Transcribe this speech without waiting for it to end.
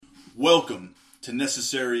Welcome to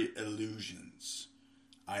Necessary Illusions.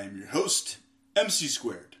 I am your host,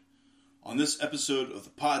 MC2. On this episode of the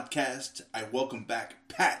podcast, I welcome back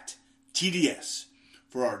Pat, TDS,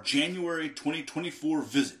 for our January 2024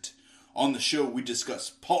 visit. On the show, we discuss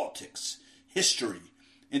politics, history,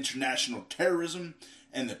 international terrorism,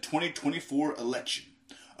 and the 2024 election.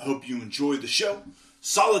 I hope you enjoy the show.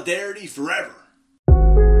 Solidarity forever.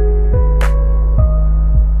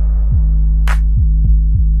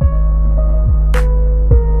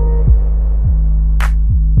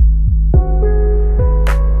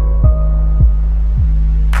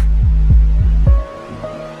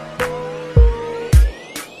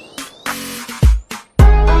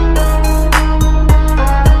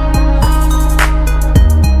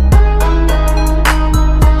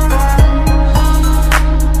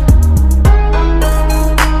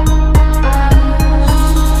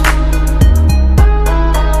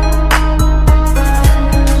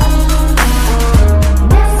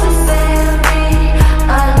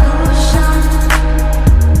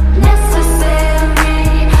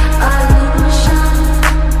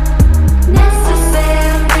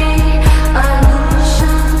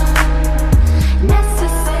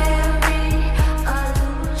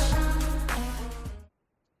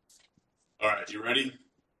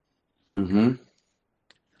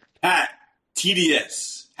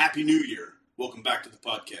 TDS, Happy New Year. Welcome back to the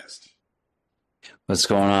podcast. What's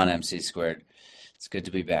going on, MC2? It's good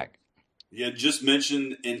to be back. You had just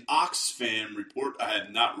mentioned an Oxfam report. I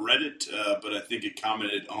had not read it, but I think it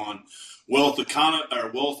commented on wealth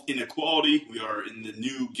inequality. We are in the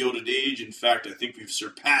new Gilded Age. In fact, I think we've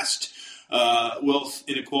surpassed wealth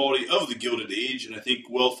inequality of the Gilded Age, and I think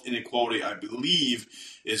wealth inequality, I believe,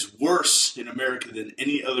 is worse in America than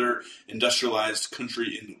any other industrialized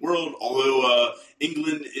country in the world, although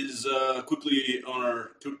England is quickly on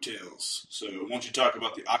our coattails. So why don't you talk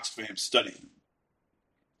about the Oxfam study?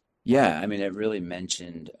 Yeah, I mean, it really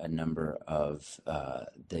mentioned a number of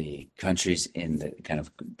the countries in the kind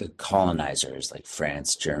of the colonizers like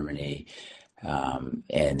France, Germany,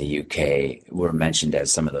 and the UK were mentioned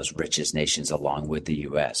as some of those richest nations along with the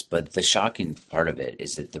US. But the shocking part of it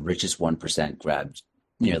is that the richest 1% grabbed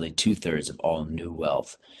nearly 2/3 of all new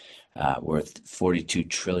wealth, worth $42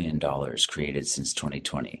 trillion created since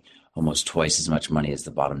 2020, almost twice as much money as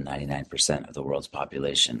the bottom 99% of the world's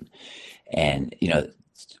population. And,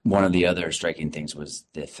 one of the other striking things was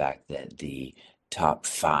the fact that the top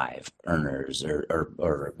 5 earners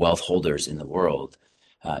or wealth holders in the world,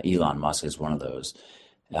 Elon Musk is one of those,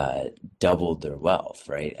 doubled their wealth,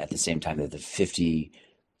 right? At the same time that the 50%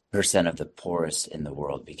 of the poorest in the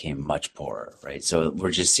world became much poorer, right? So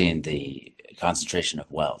we're just seeing the concentration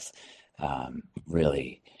of wealth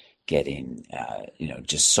really getting,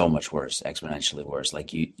 just so much worse, exponentially worse.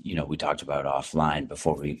 Like we talked about offline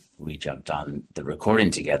before we jumped on the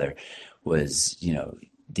recording together was,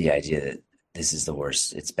 the idea that this is the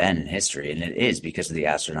worst it's been in history. And it is because of the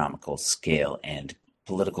astronomical scale and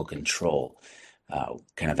political control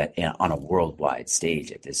on a worldwide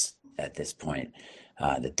stage at this point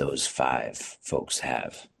that those 5 folks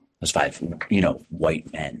have. Those 5,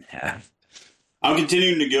 white men have. I'm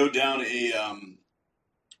continuing to go down a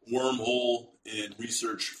wormhole in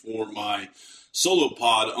research for my solo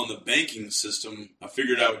pod on the banking system. I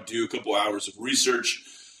figured I would do a couple hours of research.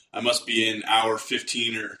 I must be in hour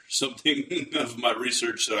 15 or something of my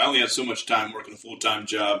research, so I only have so much time working a full-time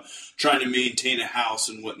job, trying to maintain a house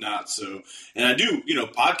and whatnot. So, and I do,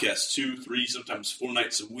 podcasts 2, 3, sometimes 4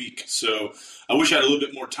 nights a week. So I wish I had a little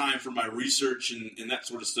bit more time for my research and that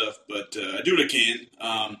sort of stuff, but I do what I can.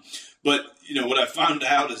 But, what I found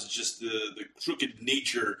out is just the crooked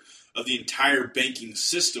nature of the entire banking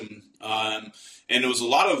system. And it was a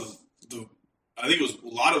lot of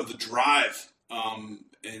the drive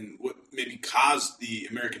and what maybe caused the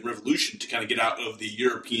American Revolution to kind of get out of the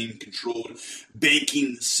European-controlled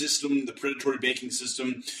banking system, the predatory banking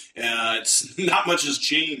system. It's not much has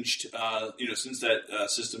changed, since that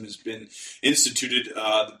system has been instituted.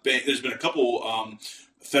 There's been a couple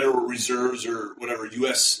Federal Reserves or whatever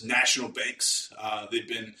U.S. national banks. They've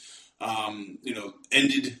been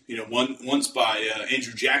ended, once by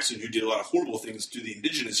Andrew Jackson, who did a lot of horrible things to the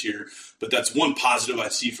indigenous here. But that's one positive I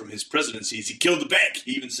see from his presidency is he killed the bank.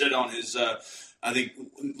 He even said on his, I think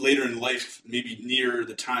later in life, maybe near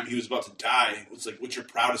the time he was about to die, it was like, what's your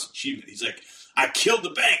proudest achievement? He's like, I killed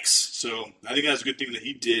the banks. So I think that's a good thing that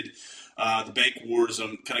he did. The bank wars,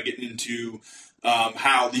 I'm kind of getting into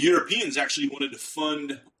how the Europeans actually wanted to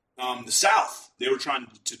fund the South. They were trying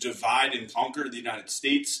to divide and conquer the United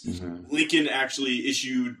States. Mm-hmm. Lincoln actually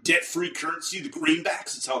issued debt-free currency, the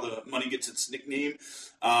greenbacks. That's how the money gets its nickname.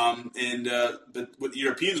 But what the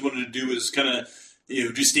Europeans wanted to do is kind of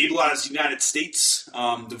destabilize the United States,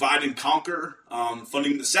 divide and conquer,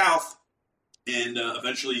 funding the South, and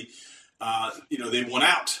eventually, they won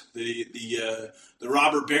out. The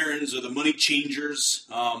robber barons or the money changers,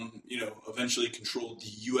 eventually controlled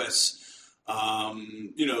the U.S.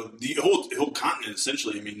 The whole continent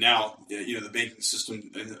essentially. I mean, now the banking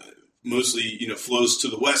system mostly flows to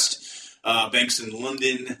the West. Banks in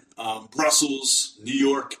London, Brussels, New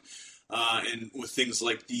York. And with things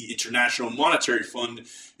like the International Monetary Fund,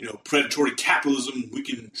 predatory capitalism, we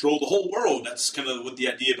control the whole world. That's kind of what the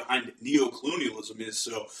idea behind neocolonialism is.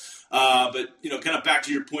 So, but kind of back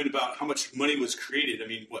to your point about how much money was created. I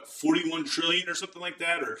mean, what, 41 trillion or something like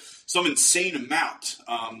that, or some insane amount.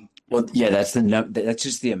 Well, yeah, that's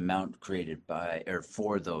just the amount created by or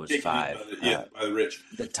for those five. By the rich,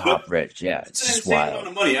 the top rich. Yeah, it's an just insane wild amount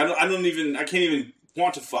of money. I can't even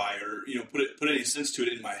quantify or put any sense to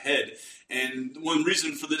it in my head. And one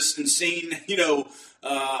reason for this insane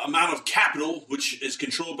amount of capital, which is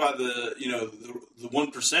controlled by the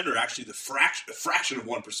 1%, or actually the fraction of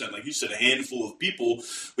 1%, like you said, a handful of people.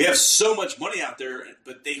 We have so much money out there,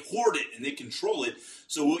 but they hoard it and they control it.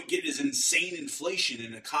 So what we get is insane inflation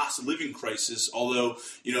and a cost of living crisis. Although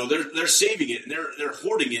they're saving it and they're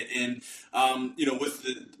hoarding it, and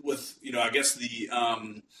I guess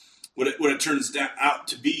the what it turns out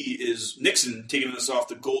to be is Nixon taking us off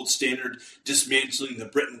the gold standard, dismantling the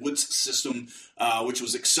Bretton Woods system, which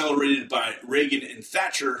was accelerated by Reagan and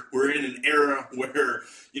Thatcher. We're in an era where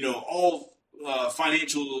all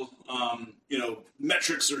financial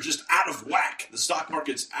metrics are just out of whack. The stock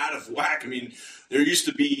market's out of whack. I mean, there used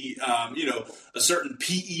to be a certain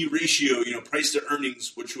PE ratio, price to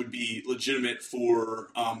earnings, which would be legitimate for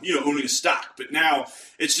owning a stock. But now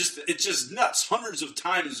it's just nuts, hundreds of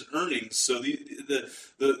times earnings. So the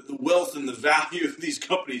wealth and the value of these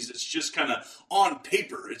companies, it's just kind of on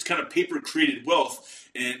paper. It's kind of paper created wealth.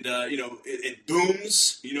 And, it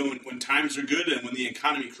booms, when times are good, and when the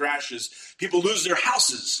economy crashes, people lose their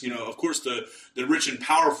houses. Of course, the rich and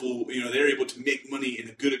powerful, they're able to make money in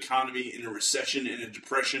a good economy, in a recession, in a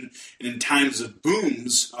depression, and in times of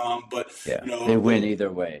booms. They win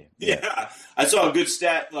either way. Yeah. I saw a good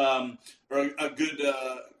stat, or a good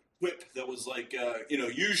quip that was like,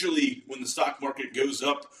 usually when the stock market goes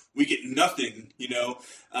up, we get nothing,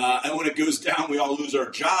 and when it goes down, we all lose our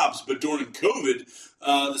jobs. But during COVID,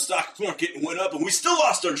 the stock market went up and we still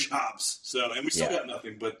lost our jobs. So, and we still got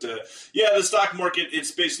nothing. But the stock market,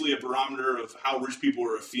 it's basically a barometer of how rich people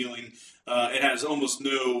are feeling. It has almost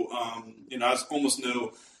no,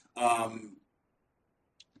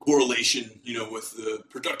 correlation, with the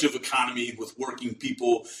productive economy, with working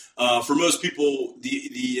people. For most people,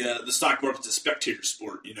 the stock market's a spectator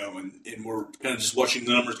sport, and we're kind of just watching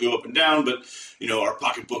the numbers go up and down. But our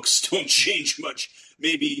pocketbooks don't change much.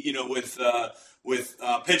 Maybe with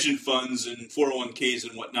pension funds and 401ks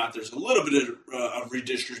and whatnot, there's a little bit of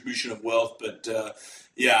redistribution of wealth. But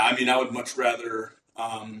I would much rather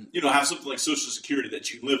have something like Social Security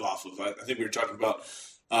that you live off of. I think we were talking about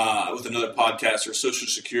with another podcast, or Social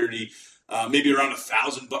Security, maybe around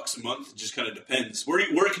 $1,000 a month. It just kind of depends.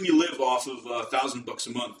 Where can you live off of $1,000 a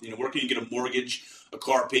month? Where can you get a mortgage, a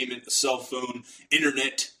car payment, a cell phone,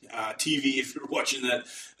 internet, TV if you're watching that,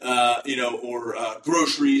 or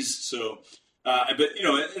groceries. So, and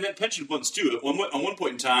then pension funds too. At one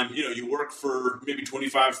point in time, you work for maybe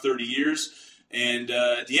 25, 30 years. And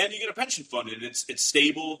at the end, you get a pension fund, and it's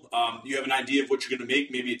stable. You have an idea of what you're going to make.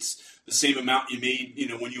 Maybe it's the same amount you made,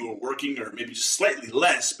 when you were working, or maybe just slightly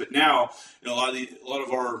less. But now, a lot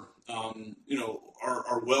of our,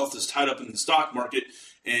 our wealth is tied up in the stock market,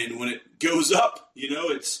 and when it goes up,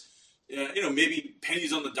 it's, maybe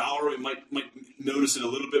pennies on the dollar. We might notice it a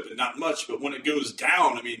little bit, but not much. But when it goes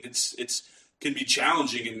down, I mean, it's can be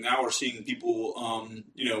challenging. And now we're seeing people,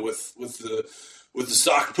 with the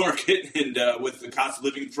stock market and with the cost of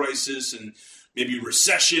living crisis and maybe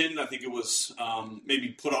recession. I think it was maybe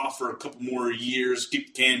put off for a couple more years,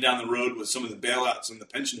 keep the can down the road with some of the bailouts and the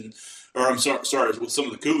pension, or I'm sorry, with some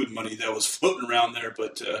of the COVID money that was floating around there.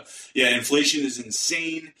 But inflation is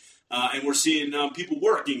insane. And we're seeing people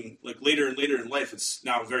working like later and later in life. It's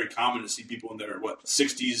now very common to see people in their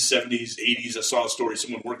 60s, 70s, 80s. I saw a story,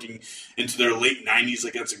 someone working into their late 90s.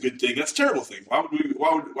 Like, that's a good thing. That's a terrible thing. Why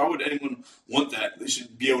would anyone want that? They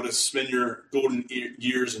should be able to spend your golden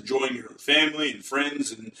years enjoying your family and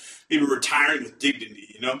friends, and maybe retiring with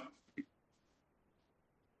dignity.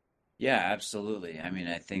 Yeah, absolutely. I mean,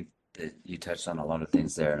 I think that you touched on a lot of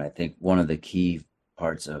things there, and I think one of the key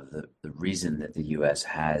parts of the reason that the U.S.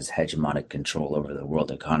 has hegemonic control over the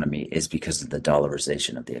world economy is because of the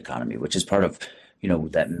dollarization of the economy, which is part of,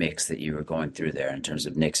 that mix that you were going through there in terms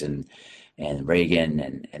of Nixon and Reagan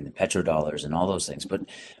and the petrodollars and all those things. But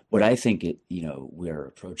what I think we're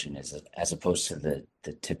approaching is as opposed to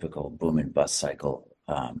the typical boom and bust cycle.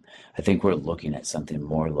 I think we're looking at something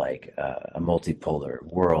more like a multipolar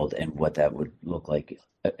world, and what that would look like,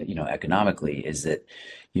 economically, is that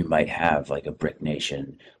you might have like a BRIC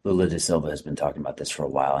nation. Lula da Silva has been talking about this for a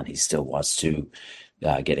while, and he still wants to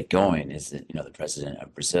get it going. Is that the president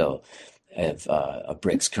of Brazil have a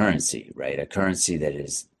BRICS currency, right? A currency that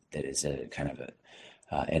is a kind of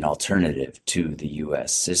an alternative to the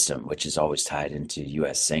U.S. system, which is always tied into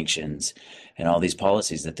U.S. sanctions and all these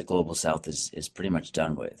policies that the global South is pretty much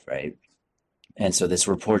done with, right? And so this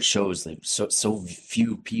report shows that so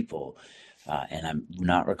few people, and I'm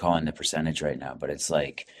not recalling the percentage right now, but it's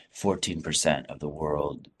like 14% of the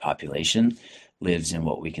world population lives in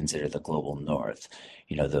what we consider the global North.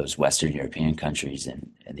 Those Western European countries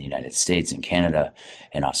and the United States and Canada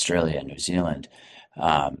and Australia and New Zealand.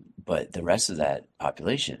 But the rest of that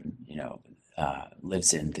population,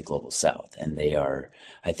 lives in the global South, and they are,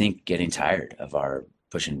 I think, getting tired of our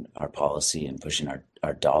pushing our policy and pushing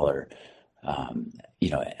our dollar,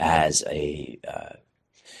 as a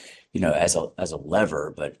as a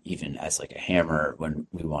lever, but even as like a hammer when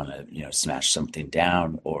we want to smash something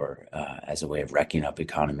down, or as a way of wrecking up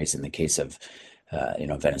economies. In the case of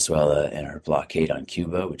Venezuela and our blockade on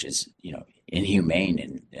Cuba, which is inhumane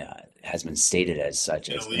and has been stated as such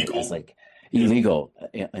as like illegal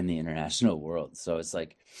in the international world. So it's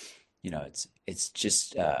like it's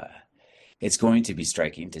just it's going to be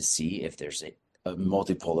striking to see if there's a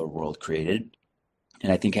multipolar world created.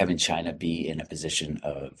 And I think having China be in a position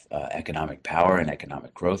of economic power and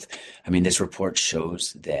economic growth, I mean, this report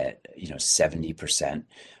shows that 70%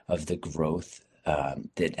 of the growth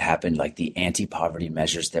that happened, like the anti-poverty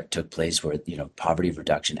measures that took place, where poverty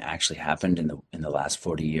reduction actually happened in the last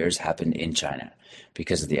 40 years, happened in China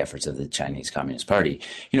because of the efforts of the Chinese Communist Party.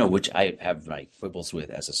 Which I have my quibbles with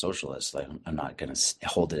as a socialist. Like, I'm not going to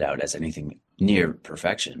hold it out as anything near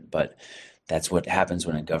perfection, but that's what happens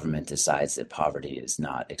when a government decides that poverty is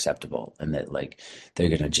not acceptable, and that like they're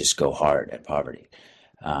going to just go hard at poverty,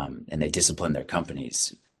 and they discipline their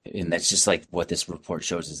companies. And that's just like what this report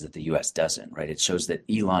shows, is that the U.S. doesn't, right? It shows that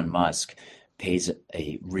Elon Musk pays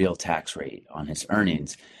a real tax rate on his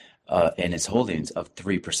earnings and his holdings of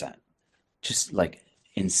 3%. Just like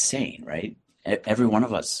insane, right? Every one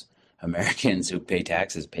of us Americans who pay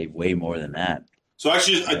taxes pay way more than that. So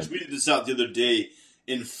actually, I tweeted this out the other day.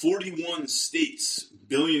 In 41 states,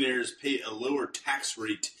 billionaires pay a lower tax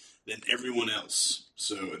rate than everyone else.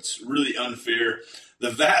 So it's really unfair. The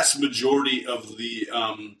vast majority of the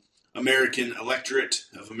American electorate,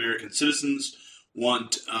 of American citizens,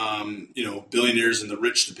 want billionaires and the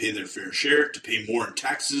rich to pay their fair share, to pay more in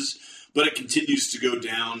taxes. But it continues to go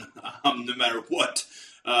down no matter what,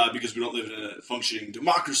 because we don't live in a functioning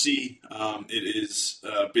democracy. It is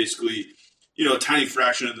basically a tiny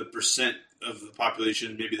fraction of the percent of the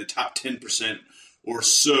population, maybe the top 10% or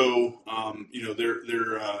so,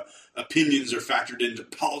 their opinions are factored into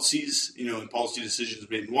policies, and policy decisions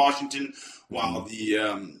made in Washington, while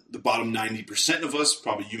the bottom 90% of us,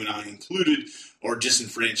 probably you and I included, are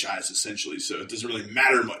disenfranchised, essentially. So it doesn't really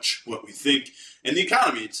matter much what we think. And the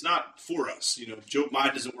economy, it's not for us. Joe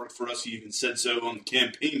Biden doesn't work for us. He even said so on the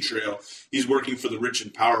campaign trail. He's working for the rich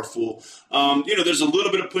and powerful. There's a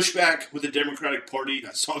little bit of pushback with the Democratic Party.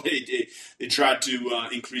 I saw they tried to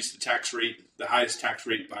increase the tax rate, the highest tax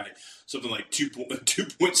rate, by something like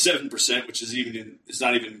 2.7%, which is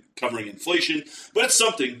not even covering inflation. But it's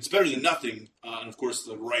something. It's better than nothing. And of course,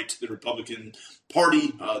 the right, the Republican Party,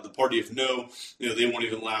 the party of no, they won't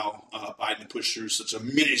even allow Biden to push through such a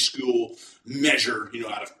minuscule measure,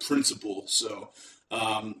 out of principle. So,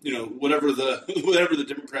 whatever the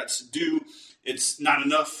Democrats do, it's not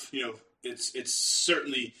enough. It's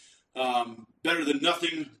certainly better than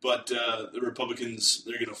nothing. But the Republicans,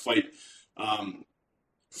 they're going to fight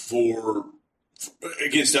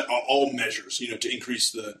against all measures, to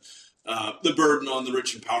increase the burden on the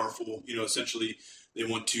rich and powerful. Essentially, they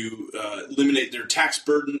want to eliminate their tax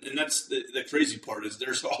burden. And that's the crazy part, is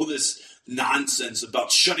there's all this nonsense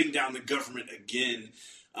about shutting down the government again.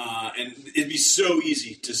 And it'd be so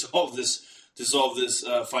easy to solve this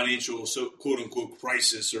financial, quote unquote,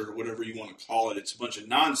 crisis, or whatever you want to call it. It's a bunch of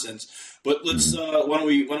nonsense. But let's why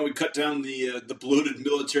don't we cut down the bloated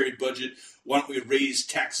military budget? Why don't we raise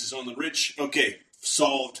taxes on the rich? Okay,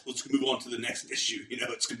 solved. Let's move on to the next issue.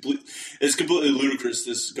 It's completely ludicrous,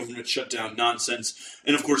 this government shutdown nonsense.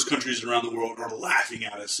 And of course, countries around the world are laughing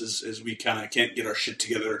at us as we kind of can't get our shit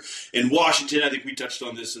together. In Washington, I think we touched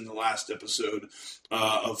on this in the last episode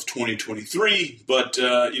of 2023. But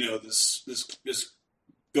this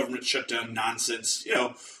government shutdown nonsense.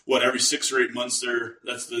 Every 6 or 8 months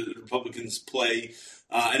that's the Republicans play.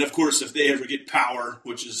 And of course, if they ever get power,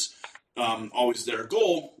 which is always their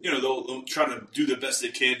goal, they'll try to do the best they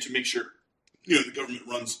can to make sure, the government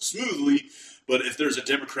runs smoothly. But if there's a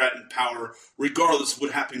Democrat in power, regardless of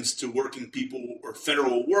what happens to working people or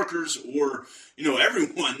federal workers or,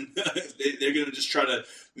 everyone, they're going to just try to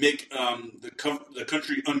make the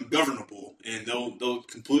country ungovernable. And they'll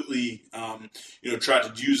completely, try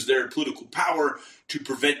to use their political power to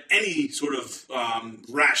prevent any sort of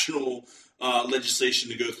rational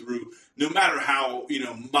legislation to go through, no matter how,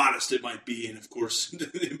 modest it might be. And of course,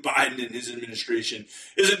 Biden and his administration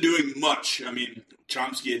isn't doing much. I mean,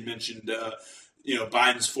 Chomsky had mentioned,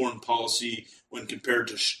 Biden's foreign policy when compared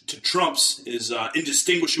to Trump's is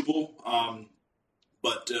indistinguishable.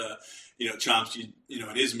 But Chomsky,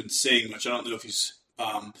 and he hasn't been saying much. I don't know if he's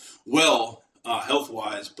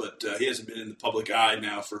health-wise, but he hasn't been in the public eye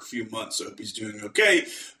now for a few months, so I hope he's doing okay.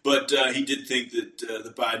 But he did think that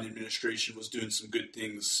the Biden administration was doing some good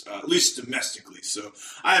things, at least domestically. So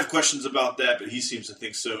I have questions about that, but he seems to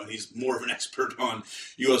think so, and he's more of an expert on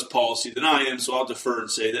U.S. policy than I am, so I'll defer and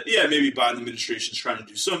say that, yeah, maybe Biden administration is trying to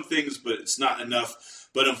do some things, but it's not enough.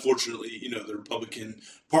 But unfortunately, the Republican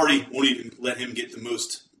Party won't even let him get the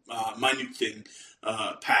most minute thing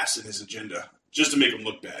passed in his agenda, just to make him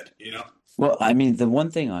look bad, Well, I mean, the one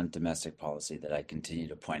thing on domestic policy that I continue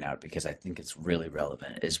to point out, because I think it's really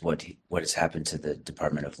relevant, is what has happened to the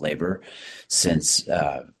Department of Labor since,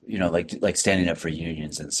 like standing up for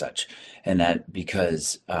unions and such. And that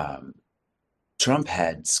because Trump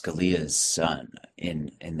had Scalia's son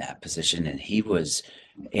in that position, and he was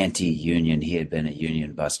anti-union. He had been a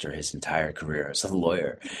union buster his entire career as a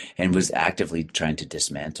lawyer, and was actively trying to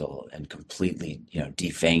dismantle and completely,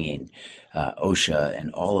 defanging OSHA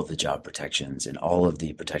and all of the job protections and all of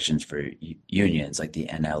the protections for unions like the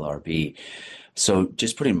NLRB. So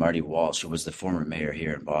just putting Marty Walsh, who was the former mayor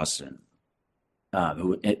here in Boston,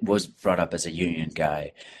 who was brought up as a union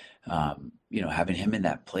guy, having him in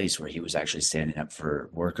that place where he was actually standing up for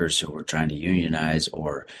workers who were trying to unionize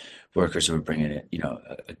or workers who were bringing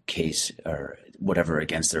a case or whatever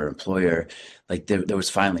against their employer. Like there was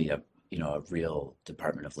finally a real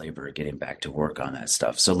Department of Labor getting back to work on that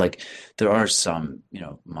stuff. So like there are some,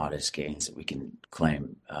 modest gains that we can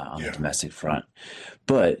claim on the domestic front.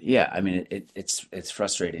 But yeah, I mean, it's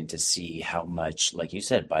frustrating to see how much, like you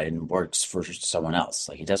said, Biden works for someone else.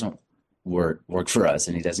 Like he doesn't work for us,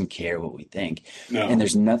 and he doesn't care what we think. No. And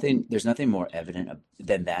there's nothing more evident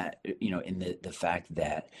than that, in the fact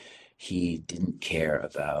that he didn't care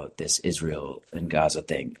about this Israel and Gaza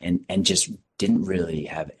thing, and just didn't really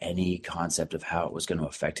have any concept of how it was going to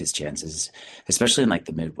affect his chances, especially in like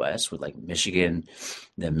the Midwest with like Michigan,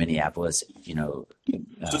 the Minneapolis,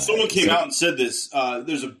 So someone came out and said this,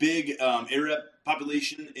 there's a big Arab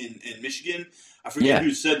population in Michigan. I forget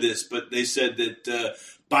who said this, but they said that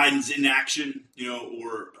Biden's inaction,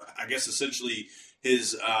 or I guess essentially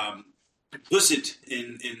his complicit in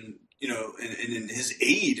his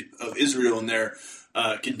aid of Israel in their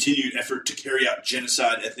continued effort to carry out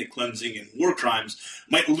genocide, ethnic cleansing, and war crimes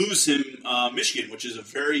might lose him Michigan, which is a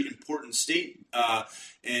very important state,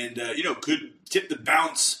 and could tip the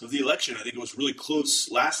balance of the election. I think it was really close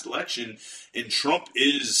last election, and Trump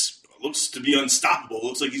looks to be unstoppable.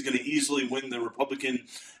 Looks like he's going to easily win the Republican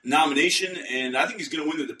nomination, and I think he's going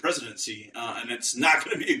to win the presidency, and it's not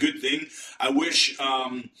going to be a good thing. I wish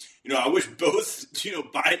both,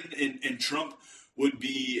 Biden and Trump would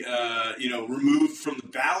be, removed from the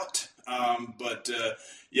ballot. But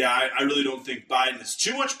I really don't think Biden is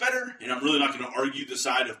too much better, and I'm really not going to argue the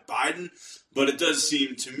side of Biden. But it does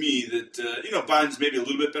seem to me that, Biden's maybe a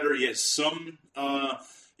little bit better. He has some,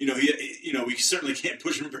 we certainly can't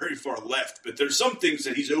push him very far left, but there's some things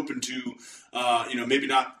that he's open to, maybe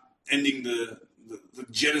not ending the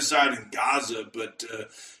genocide in Gaza, but,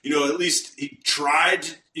 at least he tried,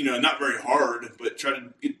 not very hard, but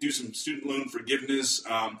tried to do some student loan forgiveness.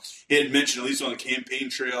 He had mentioned, at least on the campaign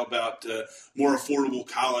trail, about more affordable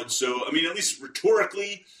college. So, I mean, at least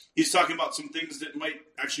rhetorically, he's talking about some things that might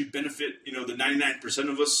actually benefit, the 99%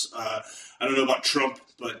 of us. I don't know about Trump,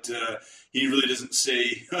 but he really doesn't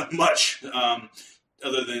say much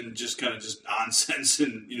other than just nonsense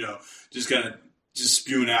and, just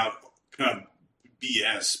spewing out kind of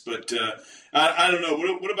BS. But I don't know.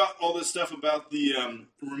 What about all this stuff about the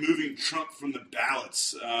removing Trump from the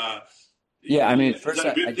ballots? Yeah, I mean, Is first, that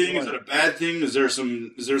a I good just thing? Is want that to. a bad thing? Is there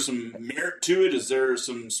some merit to it? Is there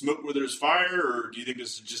some smoke where there's fire, or do you think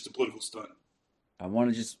this is just a political stunt? I want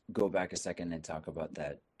to just go back a second and talk about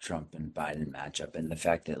that Trump and Biden matchup and the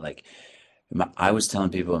fact that, like, I was telling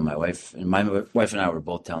people, and my wife and I were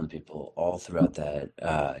both telling people all throughout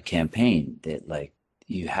that campaign that, like,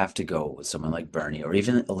 you have to go with someone like Bernie or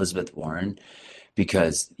even Elizabeth Warren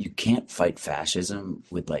because you can't fight fascism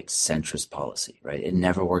with like centrist policy, right? It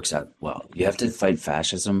never works out well. You have to fight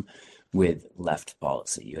fascism with left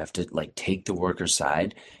policy. You have to like take the worker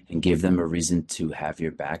side and give them a reason to have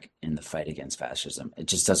your back in the fight against fascism. It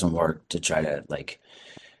just doesn't work to try to like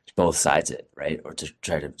both sides it, right? Or to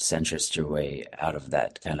try to centrist your way out of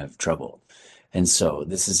that kind of trouble. And so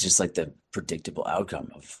this is just like the predictable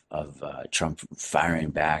outcome of Trump firing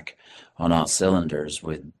back on all cylinders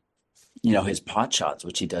with his pot shots,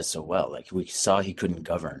 which he does so well. Like we saw he couldn't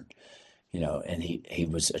govern, and he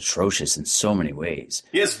was atrocious in so many ways.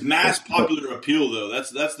 He has But mass but popular appeal, though.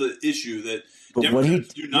 That's the issue that but what he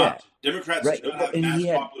Democrats do yeah, not. Democrats right. do not Well, have and mass he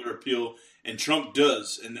had popular appeal, and Trump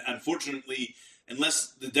does. And unfortunately,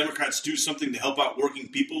 unless the Democrats do something to help out working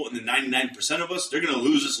people and the 99% of us, they're going to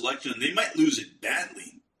lose this election, and they might lose it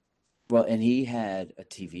badly. well, and he had a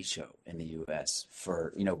TV show in the US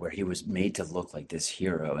for, where he was made to look like this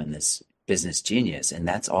hero and this business genius. And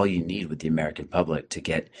that's all you need with the American public to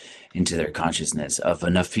get into their consciousness of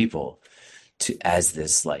enough people to as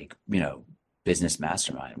this like business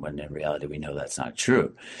mastermind when in reality we know that's not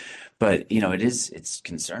true. But it's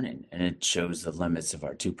concerning, and it shows the limits of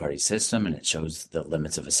our two-party system, and it shows the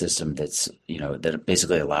limits of a system that's that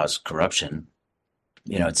basically allows corruption.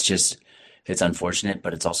 It's unfortunate,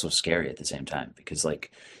 but it's also scary at the same time because,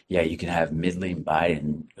 like, yeah, you can have middling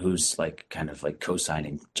Biden who's like kind of like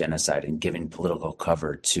co-signing genocide and giving political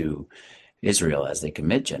cover to Israel as they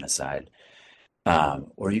commit genocide,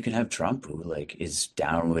 or you can have Trump who like is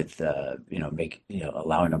down with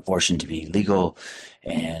allowing abortion to be legal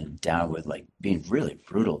and down with like being really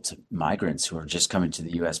brutal to migrants who are just coming to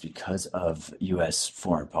the US because of US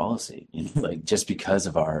foreign policy. Like just because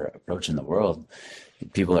of our approach in the world,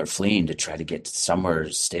 people are fleeing to try to get somewhere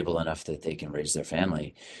stable enough that they can raise their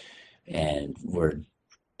family. And we're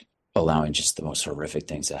allowing just the most horrific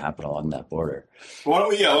things to happen along that border. Why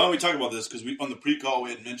don't we talk about this? Because we on the pre-call we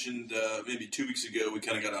had mentioned maybe 2 weeks ago we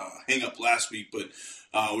kind of got a hang up last week, but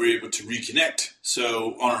we were able to reconnect.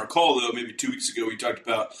 So on our call though, maybe 2 weeks ago we talked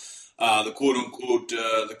about the quote unquote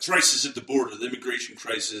the crisis at the border, the immigration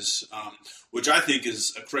crisis, which I think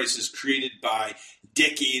is a crisis created by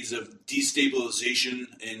decades of destabilization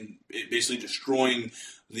and it basically destroying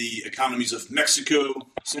the economies of Mexico,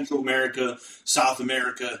 Central America, South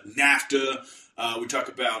America, NAFTA. We talk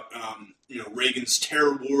about Reagan's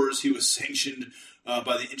terror wars. He was sanctioned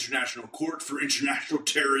by the International Court for International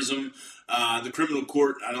Terrorism. The criminal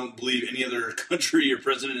court, I don't believe any other country or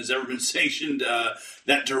president has ever been sanctioned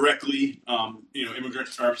that directly.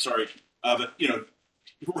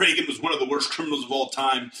 Reagan was one of the worst criminals of all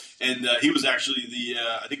time, and he was actually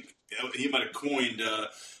I think he might have coined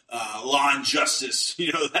law and justice,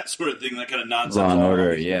 that sort of thing, that kind of nonsense. Law and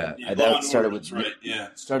order, yeah. Yeah, law That and started order, with that's right, yeah.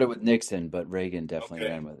 started with Nixon, but Reagan definitely Okay,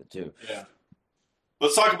 ran with it too. yeah.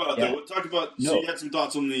 Let's talk about it, Yeah. though. Let's talk about, so No. you had some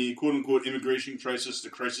thoughts on the quote-unquote immigration crisis, the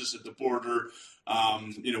crisis at the border. What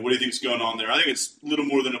do you think is going on there? I think it's a little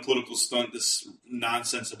more than a political stunt, this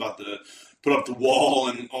nonsense about the put up the wall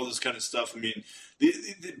and all this kind of stuff. I mean,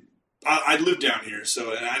 I live down here,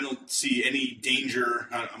 and I don't see any danger.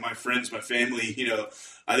 My friends, my family,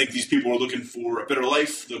 I think these people are looking for a better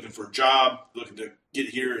life, looking for a job, looking to get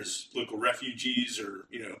here as political refugees or,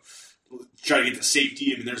 try to get to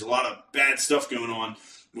safety. I mean, there's a lot of bad stuff going on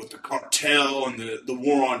with the cartel and the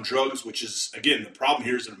war on drugs, which is, again, the problem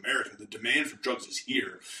here is in America. The demand for drugs is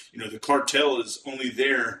here. The cartel is only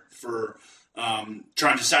there for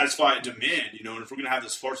trying to satisfy a demand, and if we're going to have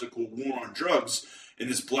this farcical war on drugs in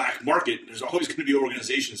this black market, there's always going to be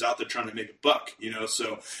organizations out there trying to make a buck,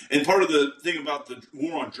 so, and part of the thing about the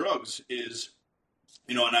war on drugs is,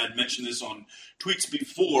 and I had mentioned this on tweets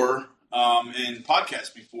before, and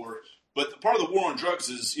podcasts before, but part of the war on drugs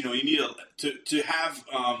is, you need to have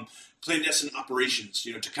clandestine operations,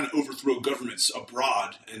 to kind of overthrow governments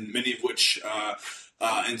abroad, and many of which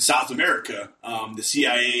in South America, the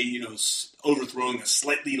CIA, overthrowing a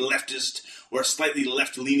slightly leftist or a slightly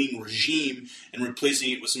left-leaning regime and replacing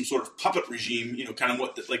it with some sort of puppet regime, kind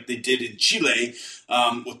of like they did in Chile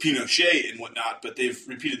with Pinochet and whatnot. But they've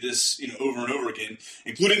repeated this, over and over again,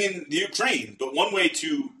 including in the Ukraine. But one way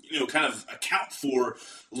to kind of account for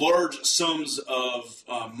large sums of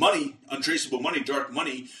money, untraceable money, dark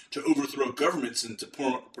money, to overthrow governments and to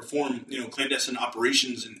perform, clandestine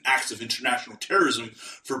operations and acts of international terrorism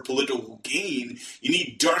for political gain. You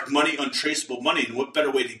need dark money, untraceable money, and what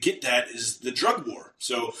better way to get that is the drug war.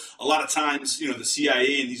 So a lot of times, the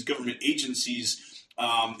CIA and these government agencies,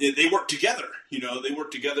 they work together. They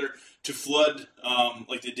work together to flood,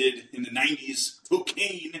 like they did in the 90s,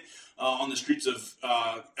 cocaine on the streets of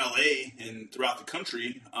LA and throughout the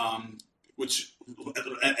country, which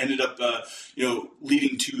ended up,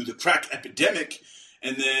 leading to the crack epidemic.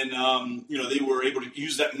 And then, they were able to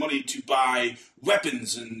use that money to buy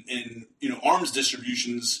weapons and arms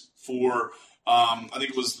distributions for, I think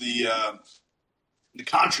it was the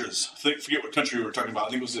Contras. I forget what country we were talking about. I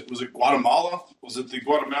think was it Guatemala? Was it the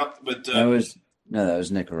Guatemala? But that was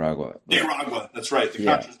Nicaragua. Nicaragua, that's right. The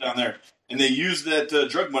Contras down there, and they used that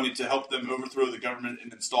drug money to help them overthrow the government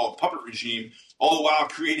and install a puppet regime, all the while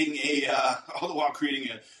creating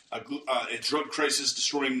a drug crisis,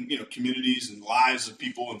 destroying communities and lives of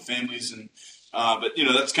people and families, and but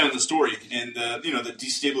that's kind of the story, and the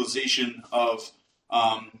destabilization of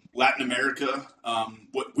Latin America,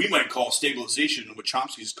 what we might call stabilization, what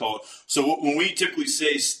Chomsky's called. So when we typically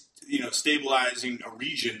say, stabilizing a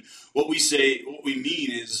region, what we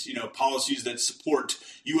mean is, policies that support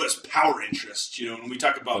U.S. power interests. When we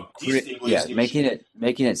talk about destabilization,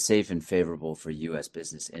 making it safe and favorable for U.S.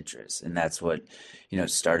 business interests, and that's what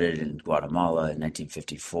started in Guatemala in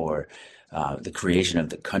 1954. The creation of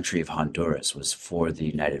the country of Honduras was for the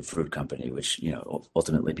United Fruit Company, which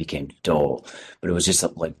ultimately became Dole. But it was just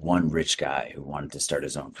like one rich guy who wanted to start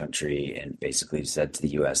his own country and basically said to the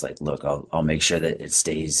U.S., like, look, I'll make sure that it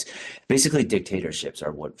stays. Basically, dictatorships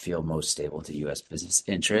are what feel most stable to U.S. business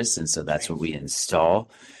interests, and so that's what we install.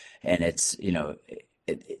 And it's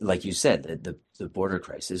like you said, the border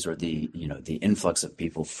crisis or the influx of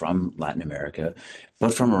people from Latin America,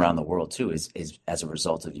 but from around the world too, is as a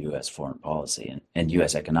result of U.S. foreign policy and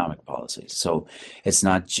U.S. economic policy. So it's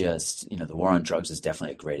not just, the war on drugs is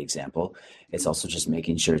definitely a great example. It's also just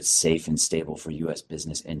making sure it's safe and stable for U.S.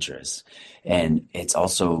 business interests. And it's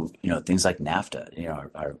also, things like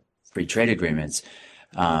NAFTA, our free trade agreements,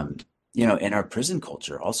 and our prison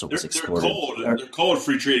culture also was exported. They're called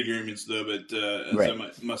free trade agreements, though, but as right.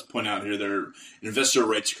 I must point out here, they're investor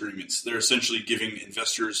rights agreements. They're essentially giving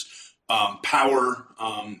investors power,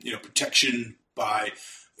 protection by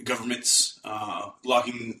governments,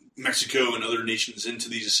 locking Mexico and other nations into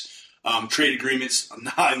these trade agreements,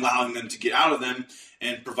 not allowing them to get out of them,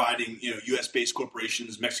 and providing U.S.-based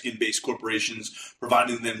corporations, Mexican-based corporations,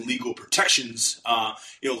 providing them legal protections,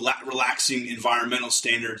 relaxing environmental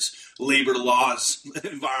standards, labor laws,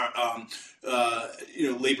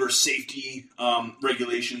 labor safety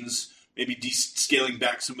regulations, maybe scaling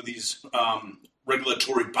back some of these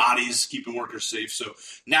regulatory bodies, keeping workers safe. So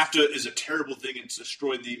NAFTA is a terrible thing. It's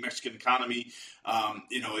destroyed the Mexican economy.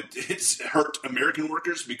 It's hurt American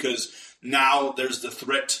workers because now there's the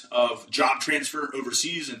threat of job transfer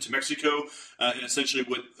overseas into Mexico. And essentially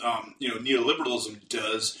what, neoliberalism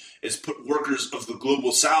does is put workers of the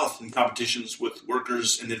global south in competitions with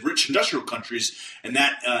workers in the rich industrial countries. And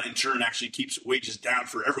that, in turn, actually keeps wages down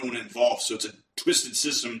for everyone involved. So it's a twisted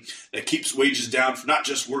system that keeps wages down for not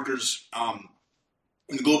just workers,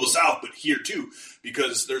 in the global south, but here too,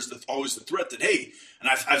 because there's always the threat that, hey, and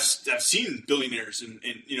I've seen billionaires and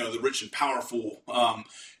the rich and powerful, the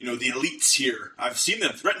elites here. I've seen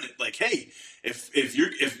them threaten it, like, hey, if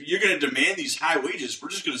you're going to demand these high wages, we're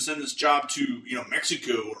just going to send this job to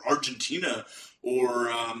Mexico or Argentina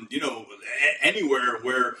or anywhere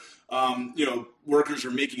where workers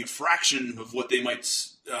are making a fraction of what they might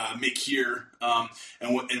make here,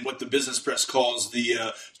 and what the business press calls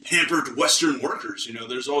the pampered Western workers.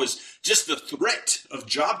 There's always just the threat of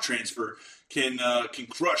job transfer can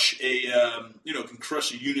crush a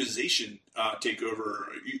unionization takeover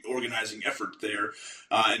organizing effort there,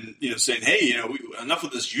 and saying, hey, enough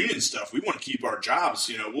of this union stuff. We want to keep our jobs.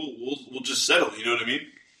 We'll just settle. You know what I mean?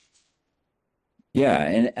 Yeah,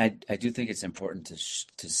 and I do think it's important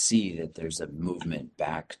to see that there's a movement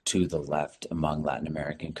back to the left among Latin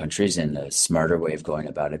American countries, and a smarter way of going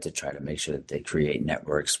about it to try to make sure that they create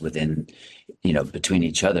networks within, between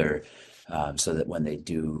each other, so that when they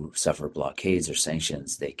do suffer blockades or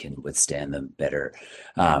sanctions, they can withstand them better.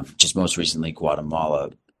 Just most recently, Guatemala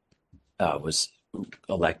was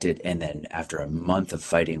elected, and then after a month of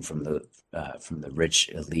fighting from the rich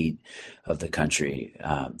elite of the country,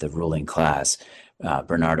 the ruling class,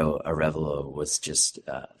 Bernardo Arevalo was just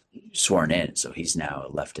sworn in. So he's now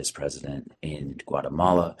a leftist president in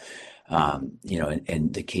Guatemala.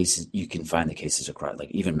 And the cases, you can find the cases across,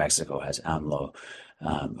 like even Mexico has AMLO,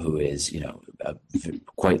 who is,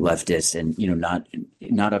 quite leftist and,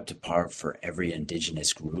 not up to par for every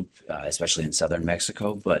indigenous group, especially in southern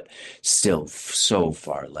Mexico, but still so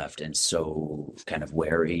far left and so kind of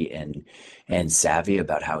wary and savvy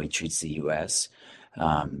about how he treats the U.S.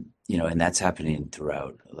 And that's happening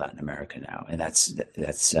throughout Latin America now, and that's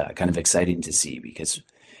kind of exciting to see because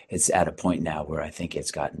it's at a point now where I think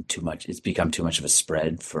it's gotten too much. It's become too much of a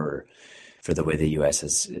spread for the way the U.S.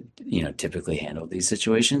 has, typically handled these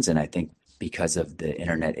situations, and I think because of the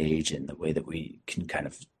internet age and the way that we can kind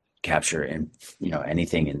of capture and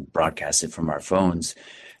anything and broadcast it from our phones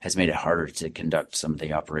has made it harder to conduct some of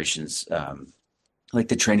the operations. Like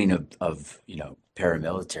the training of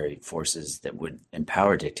paramilitary forces that would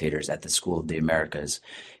empower dictators at the School of the Americas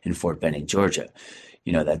in Fort Benning, Georgia.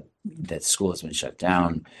 That school has been shut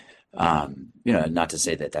down. Not to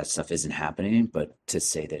say that stuff isn't happening, but to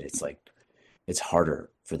say that it's harder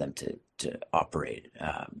for them to operate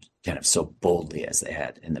kind of so boldly as they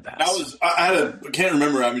had in the past. I can't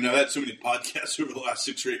remember. I mean, I've had so many podcasts over the last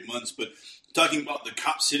 6 or 8 months, but talking about the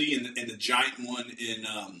cop city and the giant one in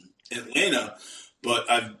Atlanta.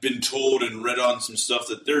 But I've been told and read on some stuff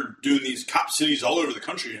that they're doing these cop cities all over the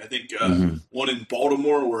country. I think one in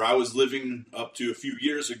Baltimore, where I was living up to a few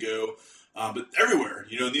years ago, but everywhere.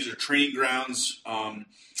 These are training grounds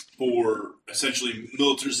for essentially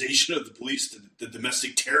militarization of the police, the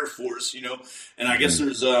domestic terror force. And I guess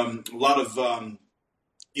there's a lot of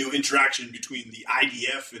interaction between the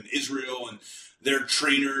IDF and Israel and their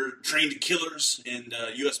trained killers and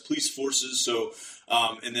U.S. police forces. So.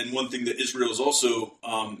 And then one thing that Israel is also,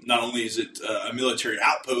 not only is it a military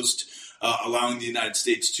outpost, allowing the United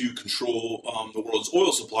States to control the world's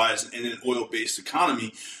oil supplies in an oil-based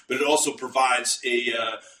economy, but it also provides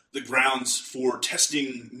the grounds for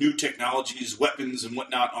testing new technologies, weapons, and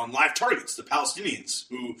whatnot on live targets, the Palestinians,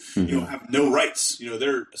 who have no rights.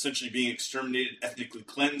 They're essentially being exterminated, ethnically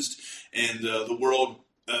cleansed, and the world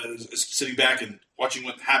is sitting back and watching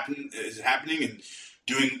what is happening and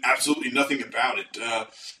doing absolutely nothing about it.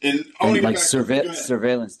 And like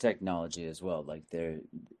surveillance technology as well. Like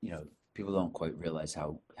people don't quite realize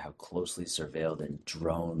how closely surveilled and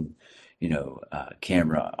drone,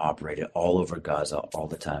 camera operated all over Gaza all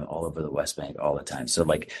the time, all over the West Bank all the time. So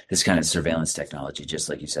like this kind of surveillance technology, just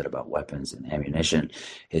like you said about weapons and ammunition,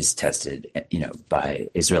 is tested, by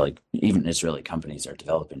even Israeli companies are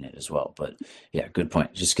developing it as well. But yeah, good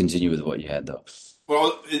point. Just continue with what you had though.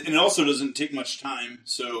 Well, it also doesn't take much time.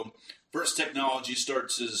 So first technology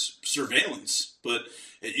starts as surveillance, but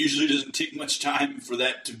it usually doesn't take much time for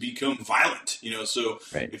that to become violent. So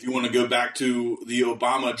right. If you want to go back to the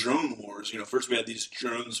Obama drone wars, first we had these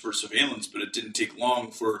drones for surveillance, but it didn't take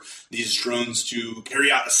long for these drones to carry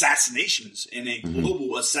out assassinations in a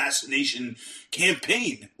global assassination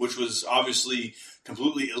campaign, which was obviously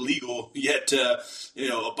completely illegal, yet,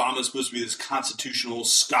 Obama's supposed to be this constitutional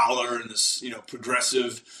scholar and this,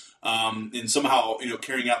 progressive, and somehow,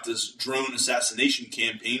 carrying out this drone assassination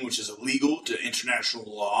campaign, which is illegal to international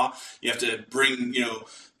law. You have to bring,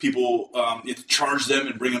 people, you have to charge them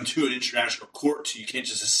and bring them to an international court. You can't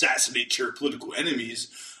just assassinate your political enemies.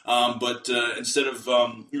 But instead of,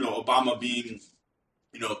 Obama being,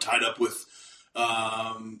 tied up with,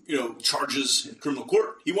 charges in criminal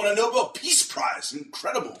court, he won a Nobel Peace Prize.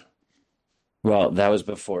 Incredible. Well, that was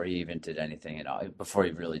before he even did anything at all, before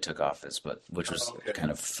he really took office, but which was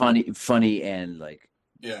kind of funny and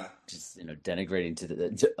just denigrating to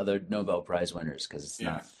the other Nobel Prize winners because it's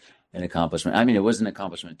not an accomplishment. I mean, it was an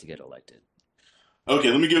accomplishment to get elected.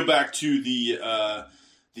 Okay, let me go back to the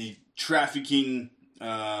trafficking,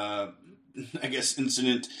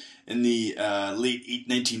 incident in the late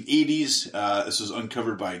 1980s. This was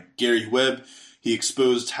uncovered by Gary Webb. He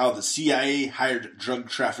exposed how the CIA hired drug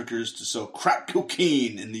traffickers to sell crack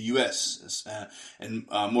cocaine in the U.S. And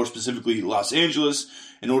more specifically Los Angeles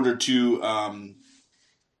in order to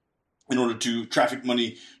traffic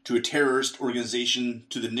money to a terrorist organization,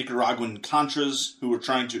 to the Nicaraguan Contras who were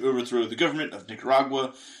trying to overthrow the government of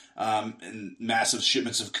Nicaragua, and massive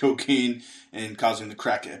shipments of cocaine and causing the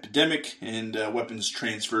crack epidemic, and weapons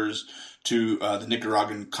transfers to the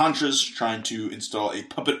Nicaraguan Contras, trying to install a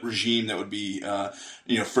puppet regime that would be,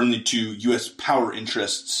 friendly to U.S. power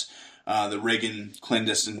interests, the Reagan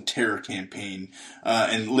clandestine terror campaign.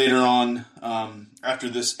 And later on, after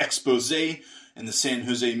this expose in the San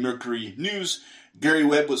Jose Mercury News, Gary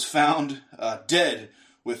Webb was found dead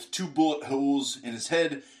with 2 bullet holes in his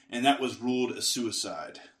head, and that was ruled a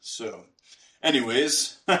suicide. So,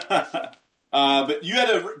 anyways... But you had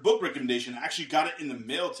a book recommendation. I actually got it in the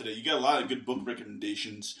mail today. You got a lot of good book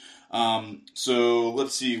recommendations. So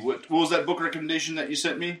let's see. What was that book recommendation that you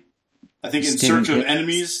sent me? I think In Stephen Search of King.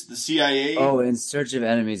 Enemies, the CIA. Oh, In Search of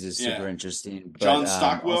Enemies is Yeah. super interesting, but John also,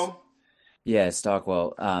 Stockwell. yeah,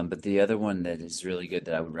 Stockwell. But the other one that is really good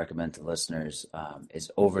that I would recommend to listeners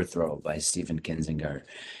is Overthrow by Stephen Kinzinger,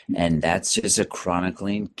 and that's just a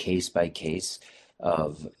chronicling case by case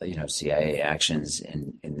of CIA actions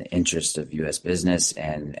in the interest of U.S. business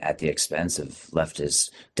and at the expense of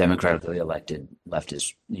leftist, democratically elected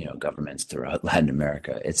leftist governments throughout Latin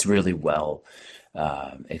America. It's really well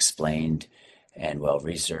explained and well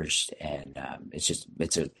researched, and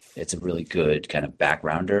it's a really good kind of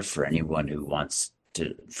backgrounder for anyone who wants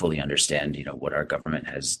to fully understand what our government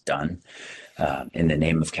has done in the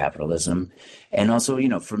name of capitalism. And also,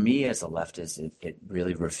 for me as a leftist, it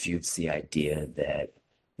really refutes the idea that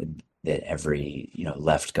every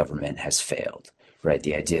left government has failed, right?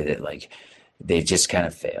 The idea that like they've just kind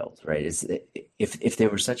of failed, right? If they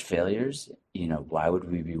were such failures, why would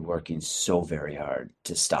we be working so very hard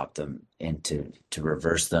to stop them and to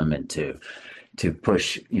reverse them and to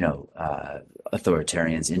push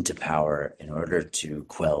authoritarians into power in order to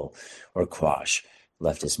quell or quash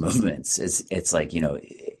leftist movements? It's like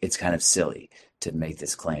it's kind of silly to make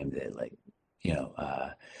this claim that like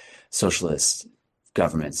socialist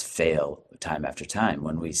governments fail time after time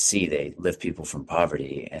when we see they lift people from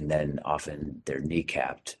poverty and then often they're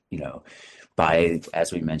kneecapped, by,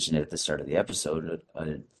 as we mentioned at the start of the episode,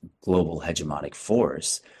 a global hegemonic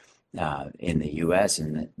force in the U.S.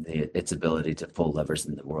 and its ability to pull levers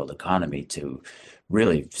in the world economy to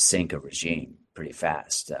really sink a regime pretty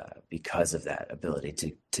fast because of that ability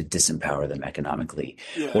to disempower them economically,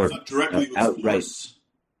 Yeah, or not directly with outright, force,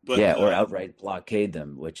 but yeah, or outright blockade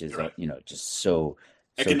them, which is right. Just so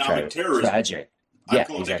Economic terrorism. tragic. I Yeah,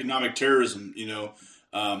 call it exactly. economic terrorism,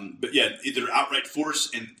 but yeah, either outright force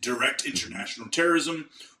and direct international terrorism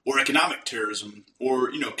or economic terrorism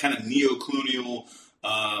or, kind of neo-colonial,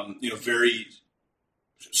 very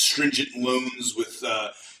stringent loans with,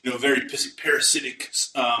 very parasitic,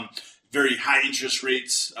 very high interest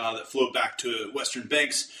rates that flow back to Western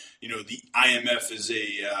banks. The IMF is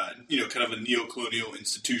a, kind of a neo-colonial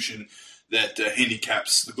institution that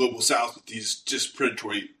handicaps the global South with these just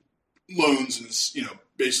predatory loans and this,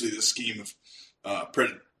 basically the scheme of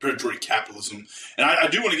predatory capitalism. And I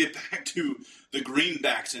do want to get back to the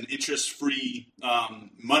greenbacks and interest-free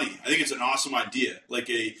money. I think it's an awesome idea, like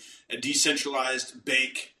a decentralized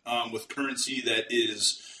bank with currency that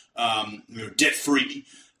is debt-free.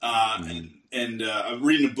 And I'm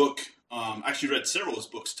reading a book. I actually read several of his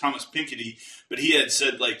books, Thomas Piketty, but he had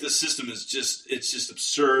said like this system is it's just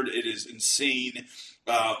absurd. It is insane.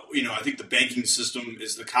 I think the banking system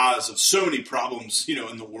is the cause of so many problems,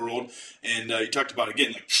 in the world. And you talked about,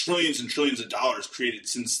 again, like trillions and trillions of dollars created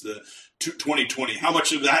since the 2020. How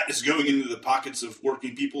much of that is going into the pockets of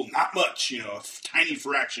working people? Not much, a tiny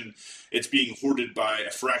fraction. It's being hoarded by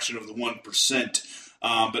a fraction of the 1%.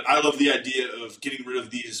 But I love the idea of getting rid of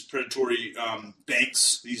these predatory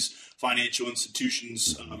banks, these financial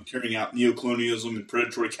institutions carrying out neocolonialism and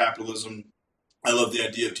predatory capitalism. I love the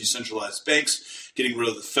idea of decentralized banks, getting rid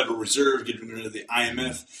of the Federal Reserve, getting rid of the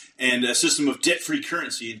IMF, and a system of debt-free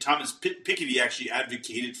currency. And Thomas Piketty actually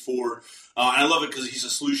advocated for, and I love it because he's a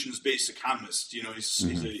solutions-based economist.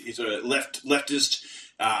 He's a leftist.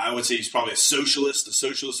 I would say he's probably a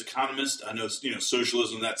socialist economist. I know,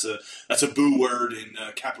 socialism, that's a boo word in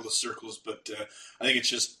capitalist circles, but I think it's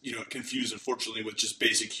just, confused, unfortunately, with just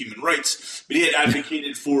basic human rights. But he had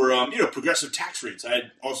advocated for, progressive tax rates. I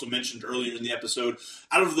had also mentioned earlier in the episode,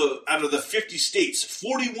 out of the 50 states,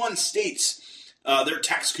 41 states, their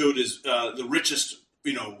tax code is the richest,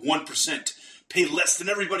 1%. Pay less than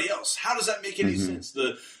everybody else. How does that make any sense?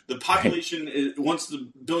 The population wants the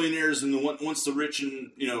billionaires and wants the rich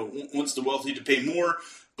and wants the wealthy to pay more,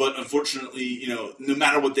 but unfortunately, no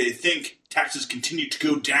matter what they think, taxes continue to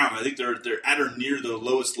go down. I think they're at or near the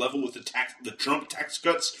lowest level with the Trump tax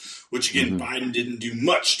cuts, which again Biden didn't do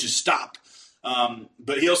much to stop.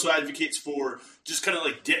 But he also advocates for just kind of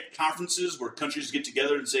like debt conferences where countries get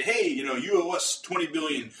together and say, hey, you owe us $20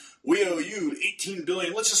 billion. We owe you $18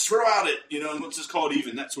 billion. Let's just throw out and let's just call it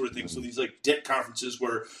even, that sort of thing. So these like debt conferences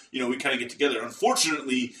where, we kind of get together.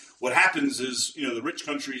 Unfortunately, what happens is, the rich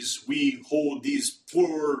countries, we hold these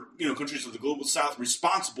poor, countries of the global South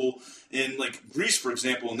responsible. In like Greece, for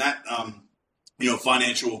example, in that,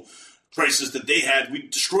 financial crisis that they had, we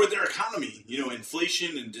destroyed their economy,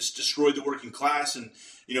 inflation, and just destroyed the working class. And,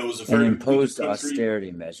 it was a And very wicked imposed country.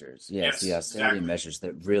 austerity measures. Yes, the Yes, austerity exactly. measures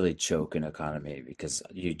that really choke an economy because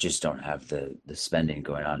you just don't have the spending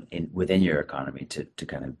going on within your economy to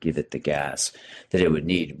kind of give it the gas that it would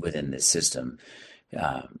need within this system.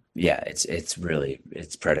 Yeah, it's really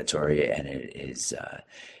it's predatory, and it is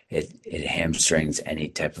it hamstrings any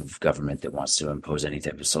type of government that wants to impose any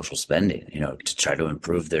type of social spending, to try to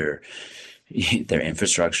improve their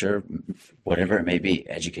infrastructure, whatever it may be,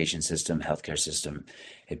 education system, healthcare system.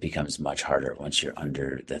 It becomes much harder once you're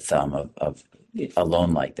under the thumb of a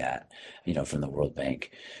loan like that, from the World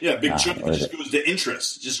Bank. Yeah, a big chunk of it Or just goes to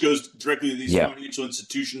interest. It just goes directly to these yeah. financial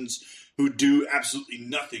institutions who do absolutely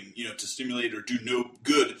nothing, to stimulate or do no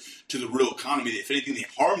good to the real economy. If anything, they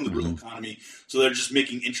harm the real Mm-hmm. economy. So they're just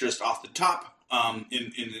making interest off the top.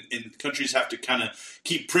 And countries have to kind of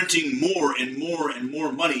keep printing more and more and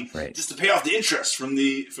more money Right. just to pay off the interest from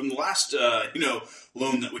the last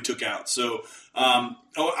loan that we took out. So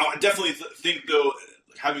I definitely think, though,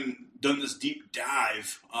 having done this deep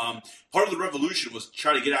dive, part of the revolution was to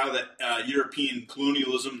try to get out of that European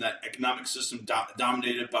colonialism, that economic system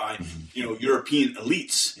dominated by European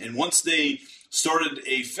elites. And once they started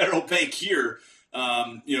a federal bank here,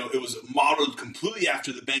 it was modeled completely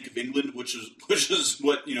after the Bank of England, which is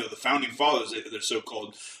what the founding fathers, they're so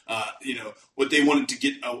called, what they wanted to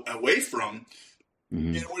get away from.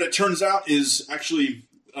 Mm-hmm. And what it turns out is actually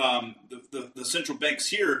the central banks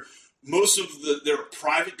here, most of their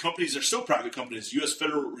private companies are still private companies. U.S.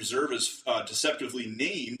 Federal Reserve is deceptively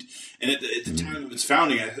named, and at the time of its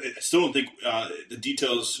founding, I still don't think the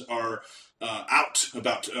details are out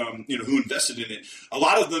about who invested in it. A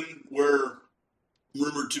lot of them were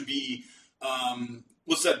rumored to be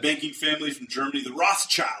what's that banking family from Germany, the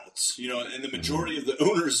Rothschilds, and the majority of the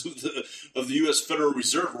owners of the U.S. Federal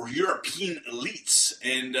Reserve were European elites.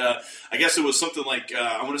 And I guess it was something like,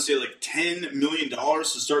 I want to say like $10 million to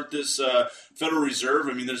start this Federal Reserve.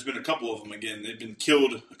 I mean, there's been a couple of them. Again, they've been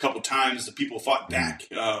killed a couple times. The people fought back.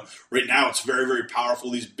 Right now, it's very, very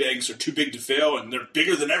powerful. These banks are too big to fail, and they're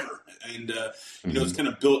bigger than ever. And, it's kind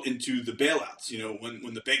of built into the bailouts.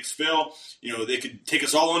 When the banks fail, they could take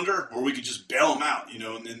us all under, or we could just bail them out,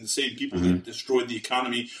 and then the same people that destroyed the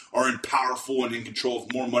economy are powerful and in control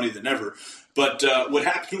of more money than ever. But what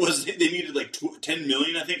happened was they needed like 10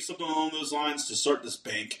 million, I think, something along those lines, to start this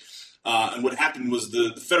bank. And what happened was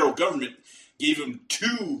the federal government gave them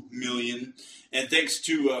 2 million, and thanks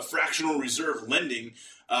to fractional reserve lending,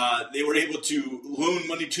 they were able to loan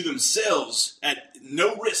money to themselves at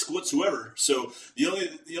no risk whatsoever. So the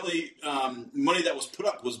only money that was put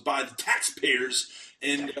up was by the taxpayers,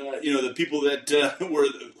 and the people that were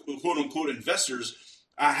the quote unquote investors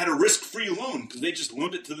had a risk-free loan because they just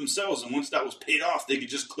loaned it to themselves, and once that was paid off, they could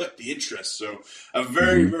just collect the interest. So a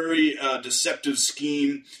very, very deceptive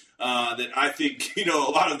scheme that I think, a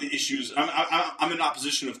lot of the issues, I'm in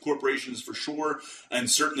opposition of corporations for sure, and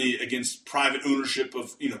certainly against private ownership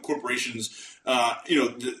of, corporations.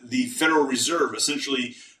 The Federal Reserve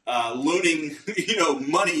essentially loaning,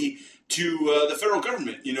 money to the federal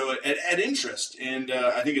government, at interest. And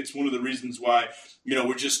I think it's one of the reasons why,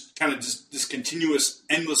 we're just kind of this continuous,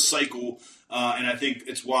 endless cycle. And I think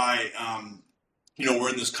it's why, we're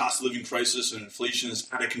in this cost of living crisis, and inflation is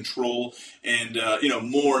out of control. And,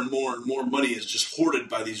 more and more and more money is just hoarded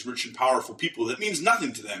by these rich and powerful people. That means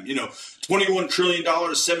nothing to them. $21 trillion,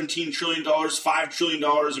 $17 trillion, $5 trillion.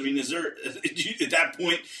 I mean, is there, at that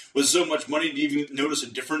point, with so much money, do you even notice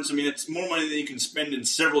a difference? I mean, it's more money than you can spend in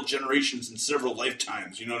several generations and several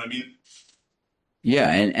lifetimes. You know what I mean?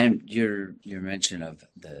 Yeah, and your mention of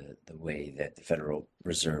the way that the Federal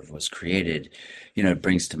Reserve was created, it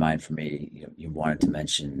brings to mind for me, you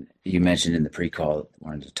mentioned in the pre-call,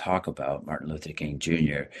 wanted to talk about Martin Luther King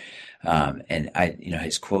Jr. And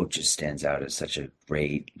his quote just stands out as such a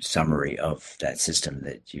great summary of that system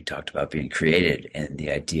that you talked about being created, and the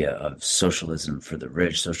idea of socialism for the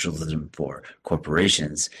rich, socialism for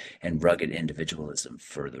corporations, and rugged individualism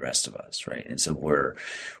for the rest of us, right? And so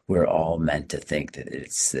we're all meant to think that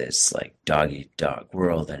it's this like dog eat dog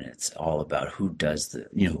world, and it's all about who does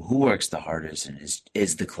who works the hardest and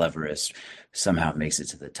is the cleverest, somehow makes it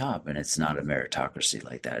to the top. And it's not a meritocracy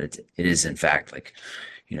like that. It is in fact like,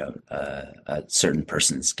 a certain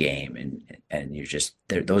person's game, and you're just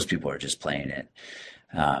those people are just playing it.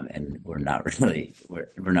 And we're not really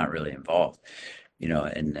involved,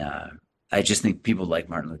 and I just think people like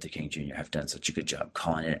Martin Luther King Jr. have done such a good job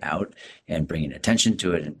calling it out and bringing attention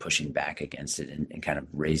to it and pushing back against it, and kind of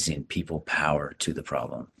raising people power to the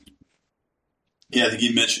problem. Yeah, I think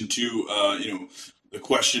you mentioned too, the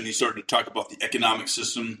question. He started to talk about the economic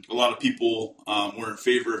system. A lot of people were in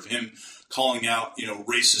favor of him calling out,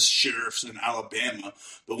 racist sheriffs in Alabama.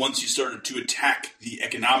 But once he started to attack the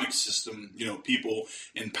economic system, people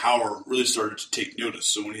in power really started to take notice.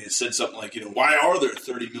 So when he had said something like, why are there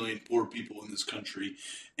 30 million poor people in this country?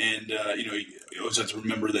 And, you always have to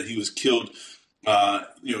remember that he was killed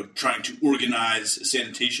trying to organize a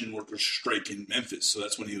sanitation workers strike in Memphis. So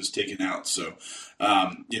that's when he was taken out. So,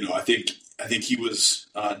 I think he was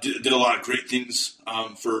did a lot of great things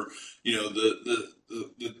for the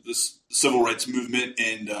civil rights movement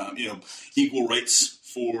and equal rights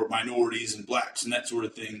for minorities and blacks and that sort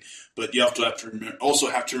of thing. But you also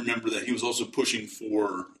have to remember that he was also pushing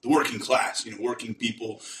for the working class, working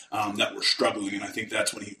people that were struggling. And I think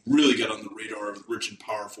that's when he really got on the radar of the rich and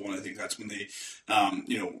powerful. And I think that's when they,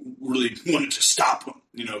 really wanted to stop him,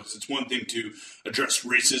 because it's one thing to address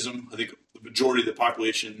racism. I think the majority of the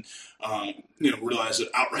population, realize that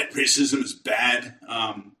outright racism is bad.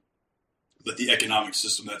 But the economic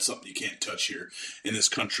system, that's something you can't touch here in this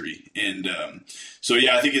country. And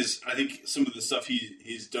I think some of the stuff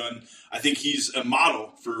he's done, I think he's a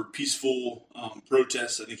model for peaceful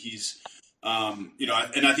protests. I think he's, and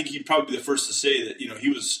I think he'd probably be the first to say that, he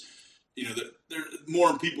was, that there are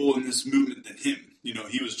more people in this movement than him.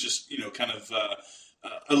 He was just, kind of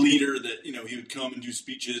a leader that, he would come and do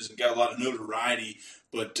speeches and got a lot of notoriety.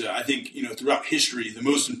 But I think, throughout history, the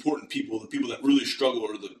most important people, the people that really struggle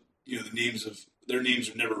are their names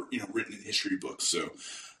are never, written in history books. So,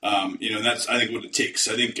 that's, I think, what it takes.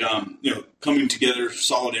 I think, coming together,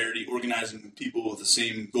 solidarity, organizing people with the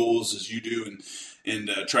same goals as you do and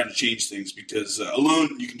trying to change things, because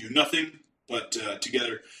alone you can do nothing, but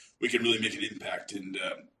together we can really make an impact. And,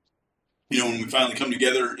 when we finally come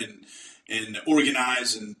together and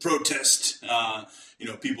organize and protest,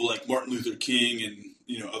 people like Martin Luther King and,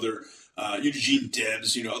 other Eugene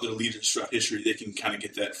Debs, other leaders throughout history, they can kind of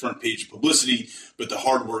get that front page publicity, but the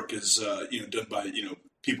hard work is, done by,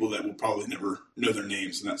 people that will probably never know their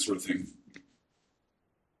names and that sort of thing.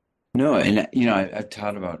 No, and I've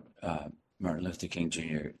taught about Martin Luther King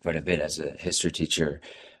Jr. quite a bit as a history teacher,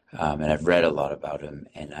 and I've read a lot about him,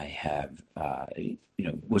 and I have,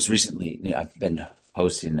 was recently, I've been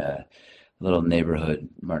hosting a little neighborhood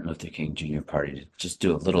Martin Luther King Jr. party to just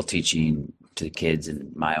do a little teaching to the kids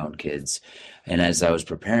and my own kids. And as I was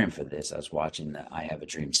preparing for this, I was watching the I Have a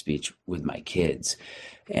Dream speech with my kids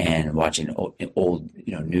and watching old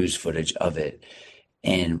news footage of it.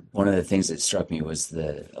 And one of the things that struck me was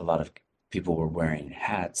a lot of people were wearing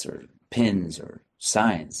hats or pins or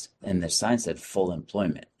signs, and the sign said full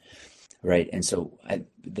employment. Right. And so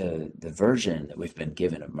the version that we've been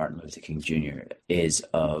given of Martin Luther King Jr. is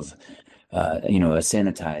of, a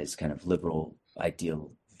sanitized kind of liberal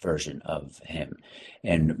ideal version of him.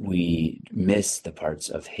 And we miss the parts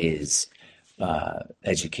of his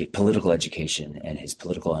political education and his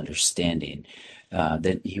political understanding,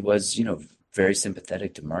 that he was, very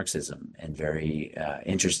sympathetic to Marxism and very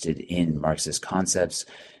interested in Marxist concepts.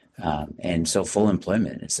 And so full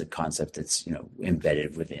employment is a concept that's,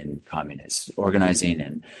 embedded within communist organizing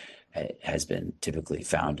and has been typically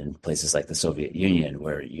found in places like the Soviet Union,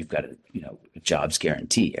 where you've got a jobs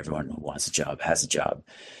guarantee. Everyone who wants a job has a job.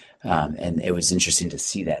 And it was interesting to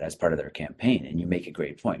see that as part of their campaign. And you make a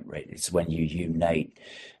great point, right? It's when you unite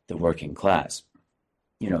the working class.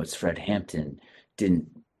 It's Fred Hampton didn't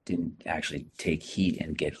actually take heat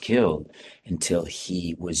and get killed until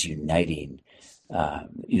he was uniting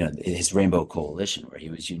his Rainbow Coalition, where he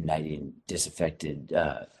was uniting disaffected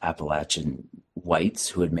Appalachian whites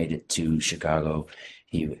who had made it to Chicago.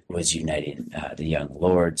 He was uniting the Young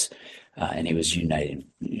Lords, and he was uniting,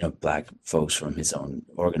 black folks from his own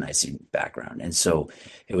organizing background. And so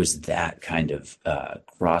it was that kind of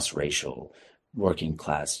cross-racial working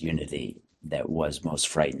class unity that was most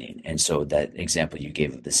frightening. And so that example you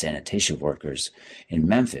gave of the sanitation workers in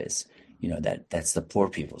Memphis, that's the poor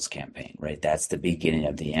people's campaign, right? That's the beginning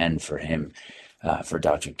of the end for him, for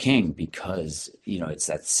Dr. King, because, it's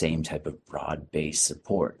that same type of broad-based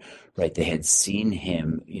support, right? They had seen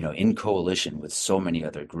him, in coalition with so many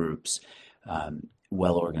other groups,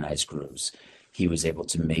 well-organized groups. He was able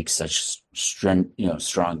to make such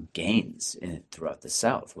strong gains throughout the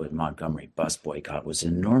South. With Montgomery bus boycott was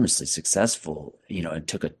enormously successful. It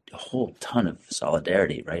took a whole ton of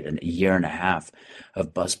solidarity, right? And a year and a half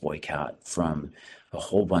of bus boycott from a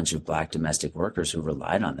whole bunch of black domestic workers who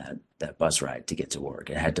relied on that bus ride to get to work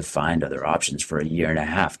and had to find other options for a year and a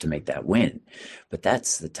half to make that win. But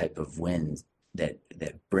that's the type of win that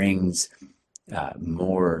brings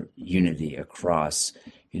more unity across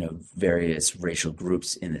various racial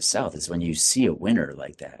groups in the South is when you see a winner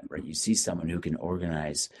like that, right? You see someone who can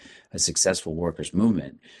organize a successful workers'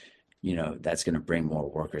 movement, that's going to bring more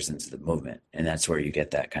workers into the movement. And that's where you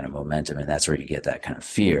get that kind of momentum. And that's where you get that kind of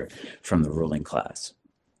fear from the ruling class.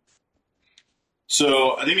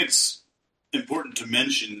 So I think it's important to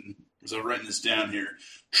mention, as I'm writing this down here,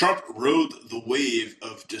 Trump rode the wave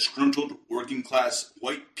of disgruntled working class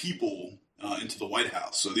white people into the White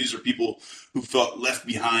House. So these are people who felt left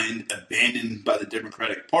behind, abandoned by the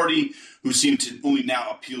Democratic Party, who seem to only now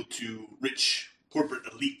appeal to rich corporate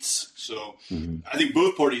elites. So I think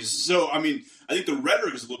both parties. So, I mean, I think the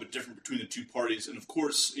rhetoric is a little bit different between the two parties. And of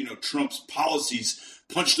course, Trump's policies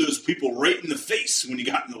punched those people right in the face when he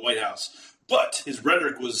got in the White House. But his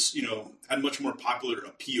rhetoric was, had much more popular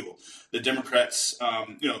appeal. The Democrats,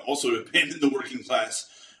 also abandoned the working class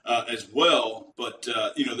as well. But,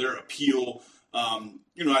 their appeal,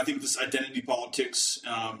 I think this identity politics,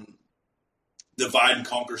 divide and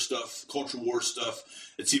conquer stuff, culture war stuff,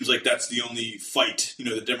 it seems like that's the only fight,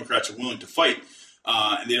 the Democrats are willing to fight.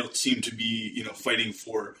 And they don't seem to be, fighting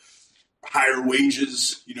for higher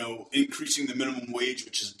wages, increasing the minimum wage,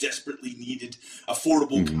 which is desperately needed,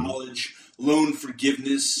 affordable college, loan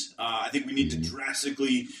forgiveness. I think we need to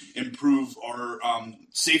drastically improve our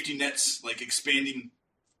safety nets, like expanding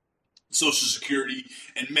Social Security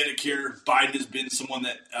and Medicare. Biden has been someone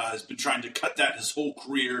that has been trying to cut that his whole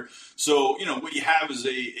career. So, what you have is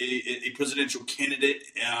a presidential candidate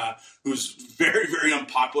who's very, very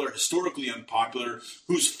unpopular, historically unpopular,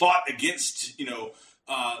 who's fought against,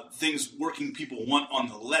 things working people want on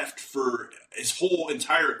the left for his whole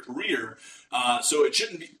entire career. So it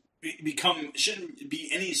shouldn't be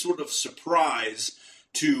any sort of surprise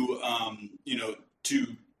to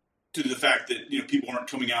the fact that people aren't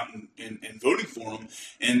coming out and voting for him,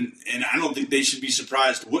 and I don't think they should be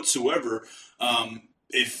surprised whatsoever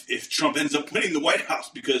if Trump ends up winning the White House,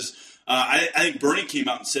 because I think Bernie came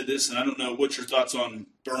out and said this, and I don't know what your thoughts on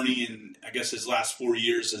Bernie and I guess his last 4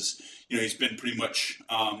 years. As he's been pretty much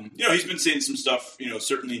he's been saying some stuff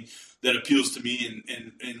certainly that appeals to me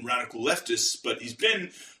and radical leftists, but he's been,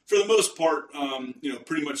 for the most part,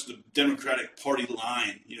 pretty much the Democratic Party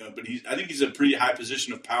line, but I think he's a pretty high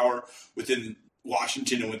position of power within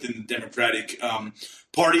Washington and within the Democratic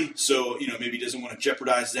Party. So, maybe he doesn't want to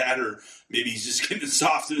jeopardize that, or maybe he's just getting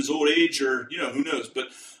soft in his old age, or, who knows. But,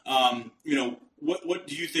 what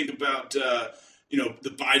do you think about, the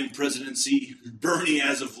Biden presidency, Bernie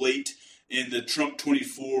as of late, in the Trump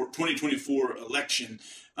 2024 election,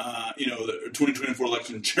 the 2024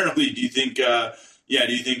 election generally? Do you think, do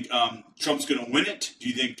you think Trump's going to win it? Do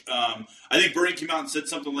you think? I think Bernie came out and said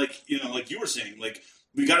something like, like you were saying, like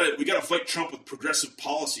we gotta fight Trump with progressive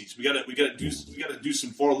policies. We gotta do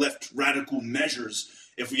some far left radical measures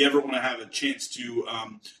if we ever want to have a chance to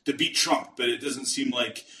beat Trump. But it doesn't seem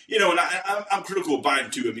like, and I'm critical of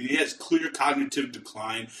Biden too. I mean, he has clear cognitive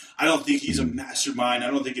decline. I don't think he's a mastermind.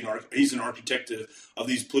 I don't think he's an architect of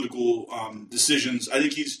these political decisions. I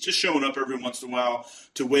think he's just showing up every once in a while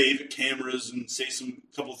to wave at cameras and say some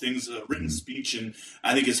couple things, written speech, and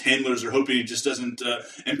I think his handlers are hoping he just doesn't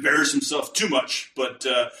embarrass himself too much. But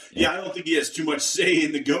I don't think he has too much say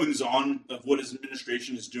in the goings on of what his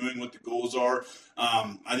administration is doing, what the goals are.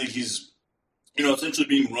 I think he's, essentially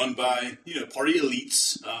being run by, party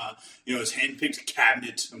elites, his handpicked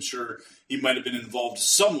cabinet. I'm sure he might have been involved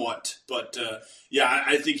somewhat, but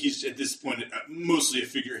I think he's at this point mostly a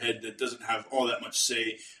figurehead that doesn't have all that much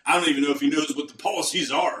say. I don't even know if he knows what the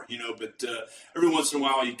policies are, but every once in a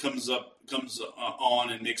while he comes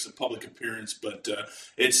on and makes a public appearance, but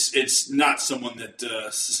it's not someone that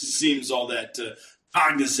seems all that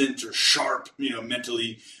cognizant or sharp,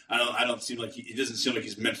 mentally. I don't seem like he doesn't seem like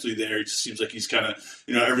he's mentally there. He just seems like he's kind of,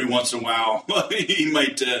 every once in a while he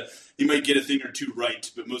might get a thing or two right,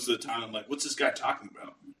 but most of the time I'm like, what's this guy talking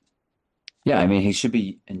about? Yeah, I mean, he should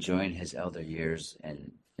be enjoying his elder years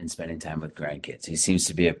and spending time with grandkids. He seems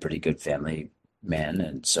to be a pretty good family man,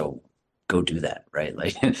 and so go do that, right?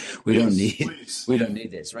 Like we don't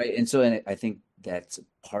need this, right? And so I think that's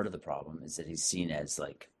part of the problem, is that he's seen as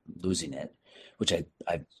like losing it, which I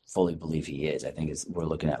fully believe he is. I think we're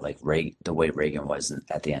looking at like the way Reagan was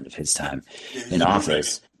at the end of his time in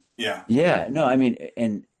office. Yeah. Yeah. No, I mean,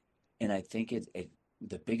 and I think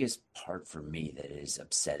the biggest part for me that is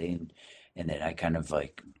upsetting, and that I kind of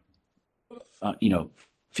like,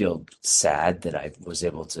 feel sad that I was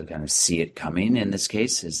able to kind of see it coming in this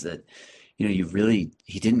case, is that,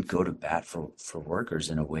 he didn't go to bat for workers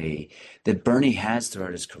in a way that Bernie has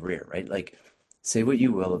throughout his career, right? Like, say what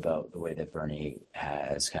you will about the way that Bernie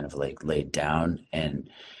has kind of like laid down and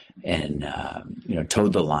and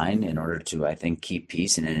towed the line in order to, I think, keep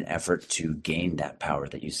peace and in an effort to gain that power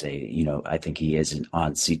that you say. I think he is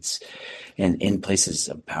on seats and in places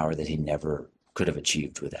of power that he never could have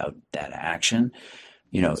achieved without that action.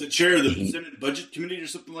 He's the chair of the He, Senate Budget Committee or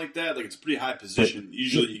something like that. Like, it's a pretty high but position.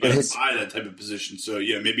 Usually, you but got to his buy that type of position. So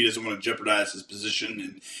yeah, maybe he doesn't want to jeopardize his position.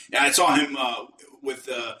 And yeah, I saw him with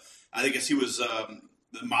I guess he was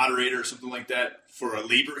the moderator or something like that for a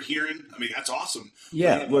labor hearing. I mean, that's awesome. When you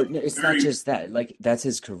Yeah, have well, a no, it's not very just that. Like that's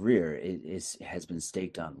his career. It is has been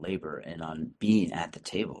staked on labor and on being at the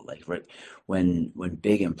table. Like right when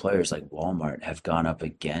big employers like Walmart have gone up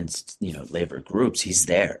against, labor groups, he's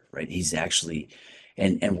there, right? He's actually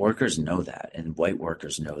and workers know that, and white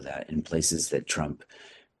workers know that in places that Trump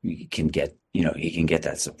can get, he can get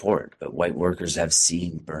that support. But white workers have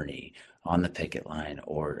seen Bernie on the picket line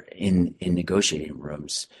or in negotiating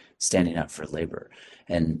rooms standing up for labor.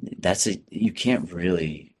 And you can't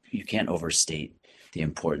overstate the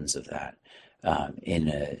importance of that in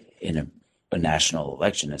a national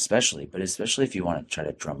election, especially if you want to try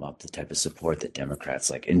to drum up the type of support that Democrats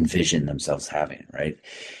like envision themselves having, right?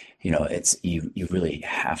 It's you really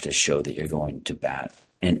have to show that you're going to bat.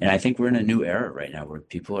 And I think we're in a new era right now where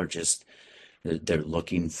people are just they're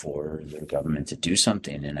looking for their government to do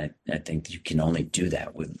something. And I think you can only do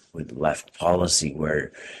that with left policy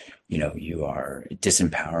where, you are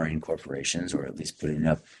disempowering corporations or at least putting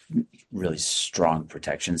up really strong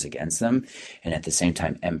protections against them. And at the same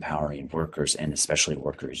time, empowering workers and especially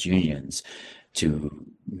workers' unions to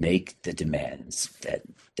make the demands that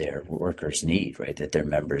their workers need, right? That their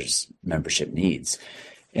membership needs.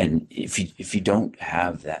 And if you don't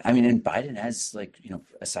have that, I mean, and Biden has like,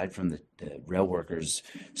 aside from the rail workers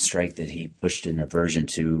strike that he pushed an aversion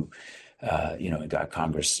to, and got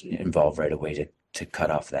Congress involved right away to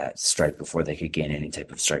cut off that strike before they could gain any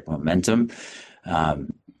type of strike momentum.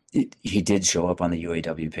 Um, he did show up on the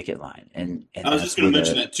UAW picket line, and I was just going to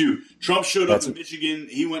mention that too. Trump showed up that's in Michigan.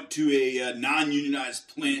 He went to a non-unionized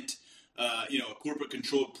plant, a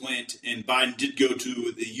corporate-controlled plant, and Biden did go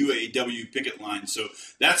to the UAW picket line. So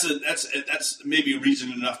that's maybe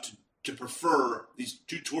reason enough to prefer these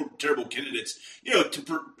two terrible candidates.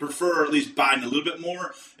 To prefer at least Biden a little bit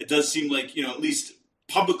more. It does seem like at least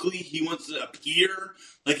publicly he wants to appear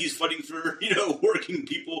like he's fighting for working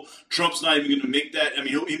people. Trump's not even going to make that. I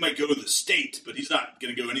mean, he might go to the state, but he's not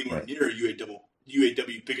going to go anywhere right. near a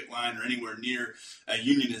UAW picket line or anywhere near a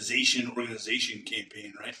unionization organization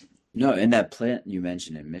campaign, right? No, and that plant you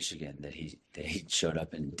mentioned in Michigan that he showed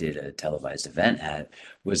up and did a televised event at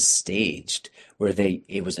was staged, where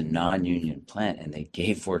it was a non-union plant and they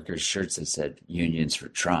gave workers shirts that said "Unions for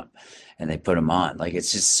Trump," and they put them on. Like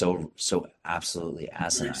it's just so absolutely Very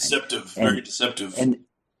asinine. deceptive. Very And deceptive. and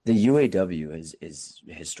the UAW is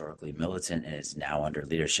historically militant and is now under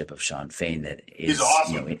leadership of Sean Fain that He's is,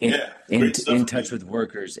 awesome. Yeah, great stuff in from touch him. with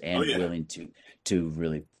workers Oh and yeah. willing to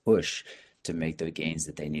really push to make the gains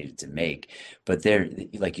that they needed to make. But they're,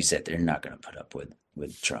 like you said, they're not going to put up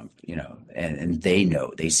with Trump, and they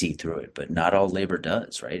know, they see through it, but not all labor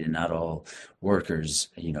does, right? And not all workers,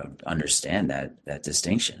 understand that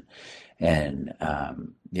distinction. And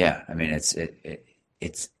yeah, I mean,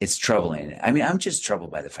 it's troubling. I mean, I'm just troubled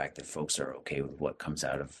by the fact that folks are okay with what comes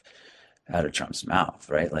out of Trump's mouth,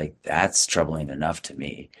 right? Like that's troubling enough to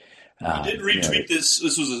me. I did You know, retweet this.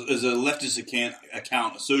 This was as a leftist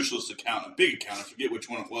account, a socialist account, a big account. I forget which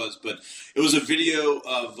one it was, but it was a video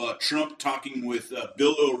of Trump talking with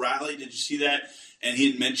Bill O'Reilly. Did you see that? And he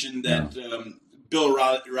had mentioned that no, Bill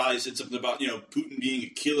O'Reilly said something about Putin being a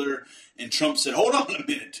killer, and Trump said, "Hold on a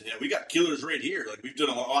minute, we got killers right here. Like we've done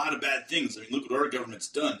a lot of bad things. I mean, look what our government's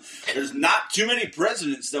done." There's not too many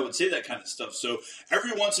presidents that would say that kind of stuff. So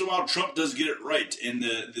every once in a while, Trump does get it right. And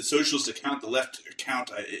the socialist account, the left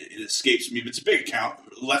account, it escapes me, but it's a big account,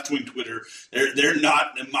 left wing Twitter. They're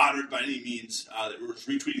not moderate by any means. That was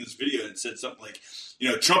retweeting this video and said something like,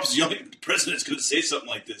 Trump is the only president that's going to say something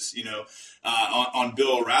like this, on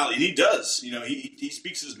Bill O'Reilly. And he does. He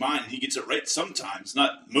speaks his mind. He gets it right sometimes,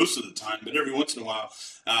 not most of the time, but every once in a while.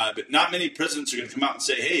 But not many presidents are going to come out and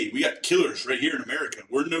say, hey, we got killers right here in America.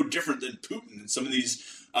 We're no different than Putin and some of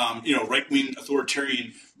these, right-wing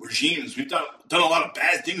authoritarian regimes. We've done a lot of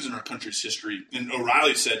bad things in our country's history. And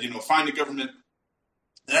O'Reilly said, find a government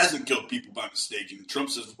that hasn't killed people by mistake. And Trump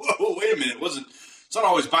says, whoa, wait a minute. It's not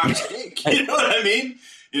always by mistake. You know what I mean?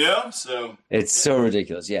 So it's so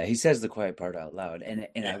ridiculous. Yeah, he says the quiet part out loud, and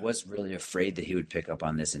I yeah. was really afraid that he would pick up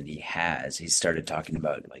on this, and he has. He started talking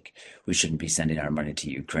about like we shouldn't be sending our money to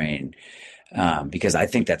Ukraine, because I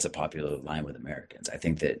think that's a popular line with Americans. I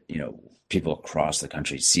think that, people across the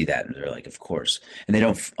country see that and they're like, of course. And they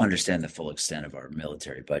don't understand the full extent of our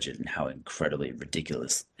military budget and how incredibly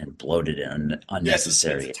ridiculous and bloated and Yeah, it's a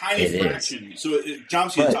unnecessary tiny it is. fraction. So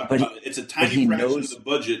Chomsky had But talked but about it. It's a but tiny he fraction of the knows.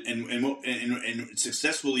 budget, and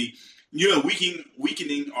successfully,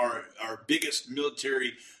 weakening our biggest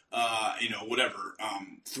military, whatever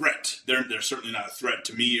threat. They're certainly not a threat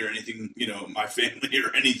to me or anything, my family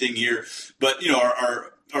or anything here. But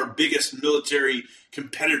our biggest military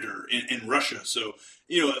competitor in Russia. So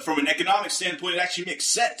from an economic standpoint, it actually makes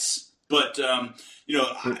sense. But the What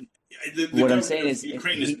I'm government saying of is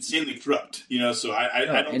Ukraine is insanely corrupt, so I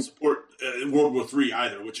no, don't and support World War III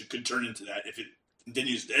either, which it could turn into that if it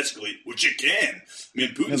continues to escalate, which it can. I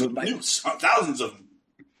mean, no, Putin's but got nukes, thousands of them.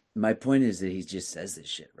 my point is that he just says this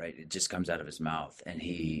shit, right? It just comes out of his mouth, and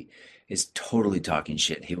he is totally talking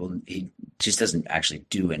shit. He just doesn't actually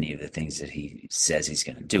do any of the things that he says he's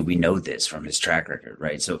going to do. We know this from his track record,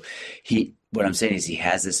 right? So what I'm saying is he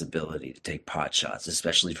has this ability to take pot shots,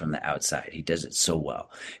 especially from the outside. He does it so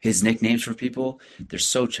well. His nicknames for people, they're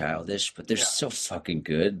so childish, but they're Yeah, so fucking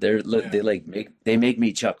good. They're yeah, they make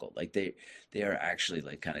me chuckle. Like they are actually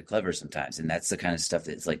like kind of clever sometimes, and that's the kind of stuff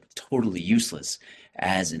that's like totally useless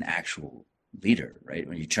as an actual leader, right?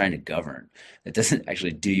 When you're trying to govern, that doesn't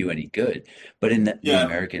actually do you any good. But in the yeah.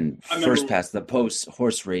 American I first remember. past the post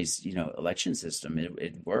horse race, election system,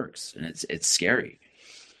 it works, and it's scary.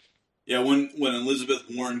 Yeah, when Elizabeth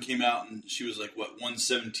Warren came out and she was like what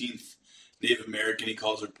 1/17th Native American, he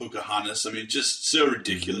calls her Pocahontas. I mean, just so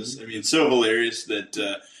ridiculous. Hmm. I mean, so hilarious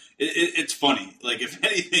that it's funny. Like if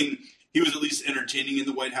anything, he was at least entertaining in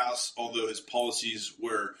the White House, although his policies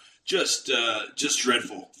were just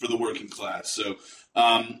dreadful for the working class. So,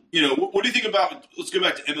 what do you think about? Let's go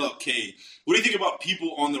back to MLK. What do you think about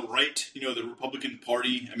people on the right? The Republican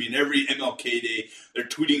Party. I mean, every MLK Day, they're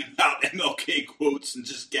tweeting out MLK quotes and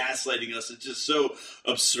just gaslighting us. It's just so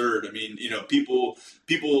absurd. I mean, people,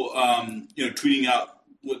 tweeting out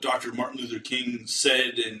what Dr. Martin Luther King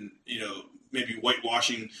said, and maybe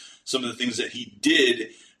whitewashing some of the things that he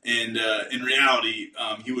did. And in reality,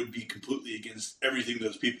 he would be completely against everything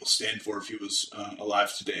those people stand for if he was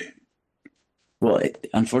alive today. Well,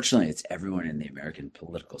 unfortunately, it's everyone in the American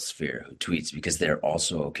political sphere who tweets because they're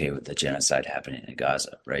also okay with the genocide happening in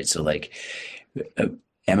Gaza, right? So, like, uh,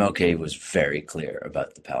 MLK was very clear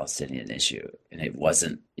about the Palestinian issue, and it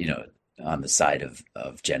wasn't, on the side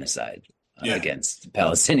of genocide Yeah. against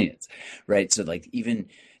Palestinians, right? So, like,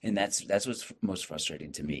 and that's what's most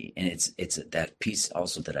frustrating to me, and it's that piece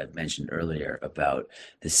also that I've mentioned earlier about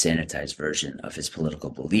the sanitized version of his political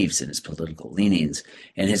beliefs and his political leanings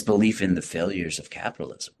and his belief in the failures of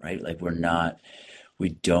capitalism, right? Like we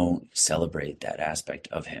don't celebrate that aspect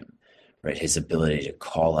of him, right? His ability to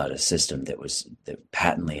call out a system that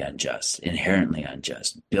patently unjust, inherently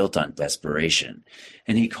unjust, built on desperation,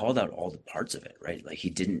 and he called out all the parts of it, right? Like he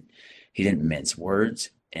didn't mince words.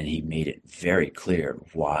 And he made it very clear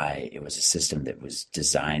why it was a system that was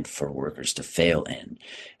designed for workers to fail in,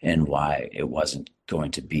 and why it wasn't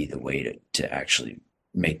going to be the way to actually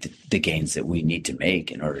make the gains that we need to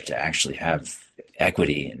make in order to actually have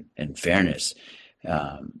equity and fairness.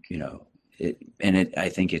 I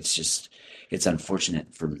think it's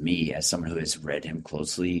unfortunate for me as someone who has read him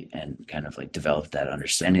closely and kind of like developed that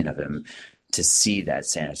understanding of him to see that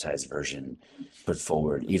sanitized version put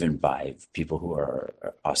forward even by people who are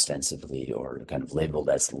ostensibly or kind of labeled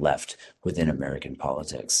as left within American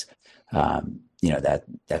politics. That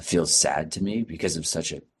feels sad to me because of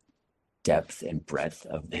such a depth and breadth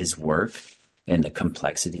of his work and the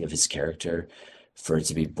complexity of his character for it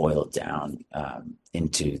to be boiled down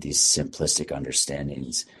into these simplistic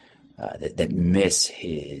understandings that miss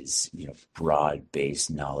his broad-based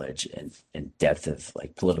knowledge and depth of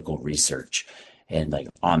like political research and like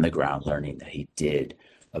on the ground learning that he did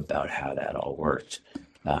about how that all worked.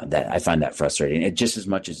 That I find that frustrating. It just as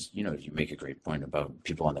much as you make a great point about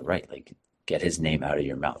people on the right, like get his name out of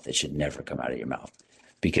your mouth. It should never come out of your mouth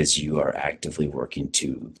because you are actively working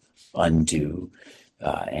to undo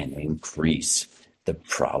and increase the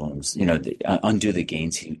problems, undo the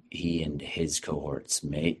gains he and his cohort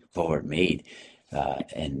made,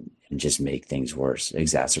 and just make things worse,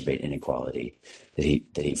 exacerbate inequality that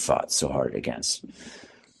he fought so hard against.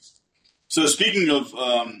 So speaking of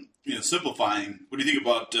simplifying, what do you think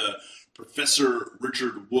about Professor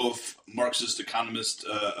Richard Wolff, Marxist economist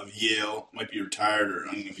of Yale? Might be retired, or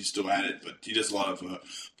I don't know if he's still at it, but he does a lot of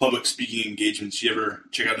public speaking engagements. You ever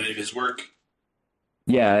check out any of his work?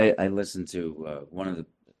 Yeah, I listened to one of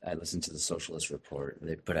I listen to the Socialist Report.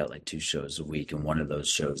 They put out like 2 shows a week, and one of those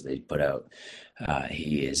shows they put out,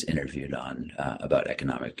 he is interviewed on about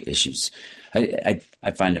economic issues. I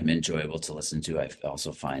find him enjoyable to listen to. I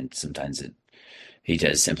also find sometimes he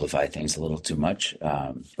does simplify things a little too much,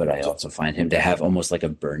 but I also find him to have almost like a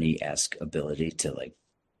Bernie-esque ability to like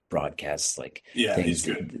broadcast like Yeah, he's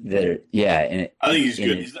things good. that are I think he's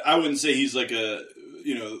good. I wouldn't say he's like I'm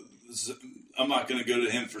not going to go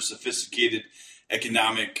to him for sophisticated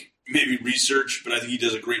economic maybe research, but I think he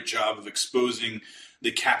does a great job of exposing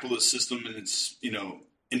the capitalist system and its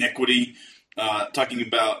inequity. Talking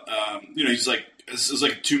about he's like this is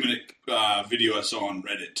like a 2-minute video I saw on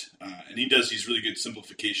Reddit, and he does these really good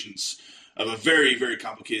simplifications of a very, very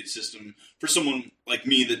complicated system for someone like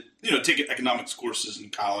me that take economics courses in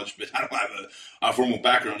college, but I don't have a formal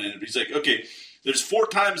background in it. But he's like, okay, there's 4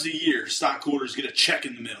 times a year stockholders get a check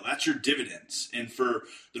in the mail. That's your dividends. And for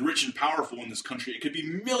the rich and powerful in this country, it could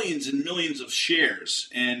be millions and millions of shares.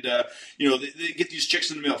 And, they get these checks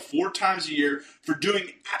in the mail 4 times a year for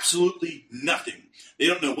doing absolutely nothing. They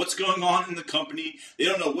don't know what's going on in the company. They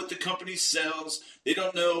don't know what the company sells. They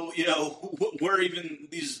don't know, where even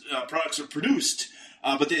these products are produced.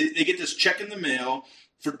 But they get this check in the mail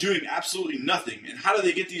for doing absolutely nothing. And how do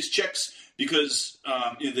they get these checks? Because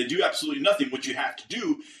they do absolutely nothing. What you have to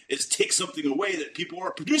do is take something away that people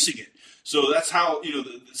are producing it. So that's how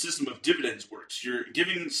the system of dividends works. You're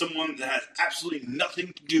giving someone that has absolutely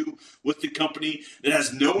nothing to do with the company, that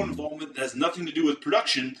has no involvement, that has nothing to do with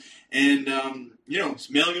production, and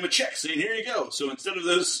mailing them a check saying, "Here you go." So instead of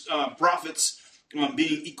those profits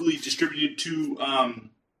being equally distributed to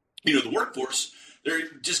the workforce, they're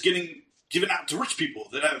just getting given out to rich people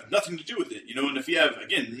that have nothing to do with it, and if you have,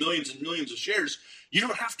 again, millions and millions of shares, you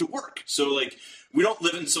don't have to work. So, we don't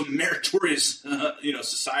live in some meritorious,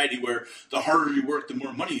 society where the harder you work, the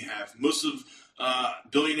more money you have. Most of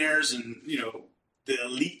billionaires and, the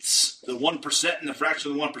elites, the 1% and the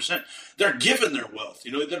fraction of the 1%, they're given their wealth.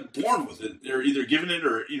 They're born with it. They're either given it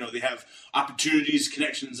or, they have opportunities,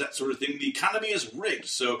 connections, that sort of thing. The economy is rigged.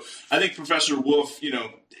 So I think Professor Wolf,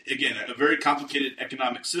 again, a very complicated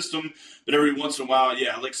economic system, but every once in a while,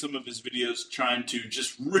 I like some of his videos trying to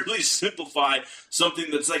just really simplify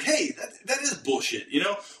something that's like, hey, that is bullshit.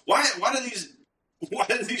 Why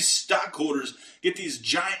do these stockholders get these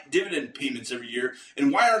giant dividend payments every year,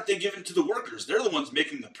 and why aren't they given to the workers? They're the ones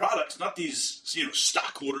making the products, not these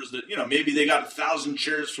stockholders that maybe they got 1,000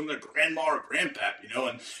 shares from their grandma or grandpap, and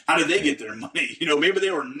how did they get their money? Maybe they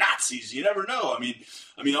were Nazis. You never know. I mean,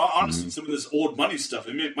 honestly, some of this old money stuff,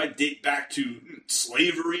 it might date back to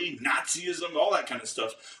slavery, Nazism, all that kind of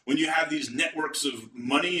stuff. When you have these networks of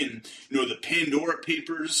money and, the Pandora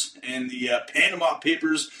Papers and the Panama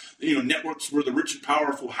Papers, networks where the rich and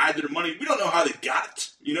powerful hide their money, we don't know how they got it,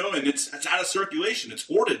 and it's out of circulation. It's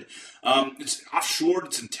hoarded. It's offshore.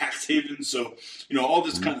 It's in tax havens. So, all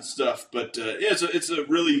this kind of stuff. But,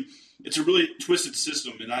 it's a really twisted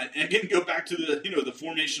system. And I again go back to the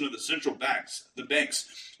formation of the central banks, the banks.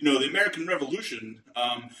 The American Revolution,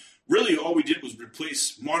 really all we did was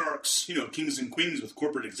replace monarchs, kings and queens with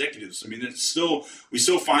corporate executives. We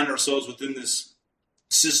still find ourselves within this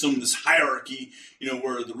system, this hierarchy,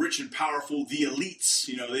 where the rich and powerful, the elites,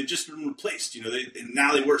 they've just been replaced.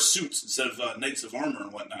 Now they wear suits instead of knights of armor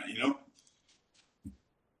and whatnot.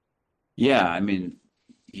 Yeah,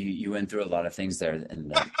 you went through a lot of things there,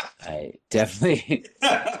 and I definitely,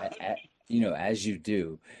 as you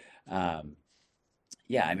do, a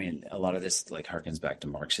lot of this harkens back to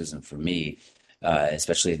Marxism for me,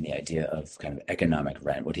 especially in the idea of kind of economic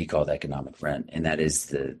rent, what he called economic rent, and that is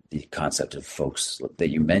the concept of folks that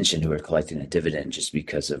you mentioned who are collecting a dividend just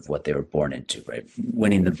because of what they were born into, right?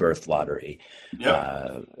 Winning the birth lottery.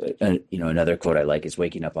 Yep. Another quote I like is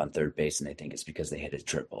waking up on third base and they think it's because they hit a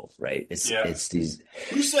triple, right? It's these.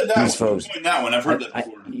 Who said that? These folks. That one I've heard that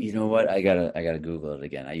before. You know what? I gotta Google it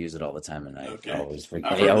again. I use it all the time, and I always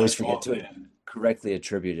forget. I always forget to correctly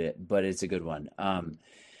attribute it, but it's a good one.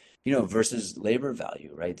 Versus labor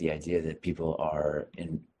value, right? The idea that people are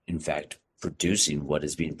in fact producing what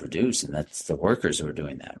is being produced, and that's the workers who are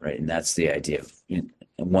doing that, right? And that's the idea of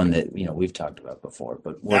one that we've talked about before.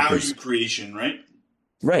 But value creation, right?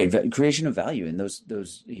 Right, creation of value, and those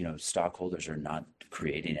stockholders are not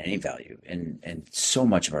creating any value, and so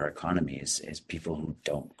much of our economy is people who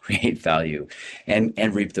don't create value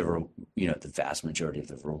and reap the vast majority of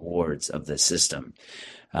the rewards of the system.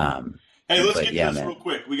 Hey, let's get to this real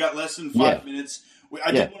quick. We got less than 5 minutes.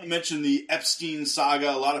 I did want to mention the Epstein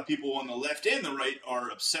saga. A lot of people on the left and the right are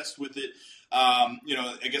obsessed with it.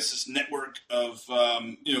 I guess this network of,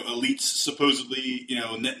 elites, supposedly,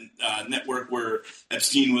 network where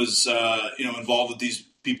Epstein was, involved with these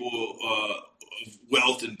people of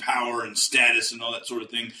wealth and power and status and all that sort of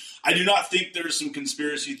thing. I do not think there's some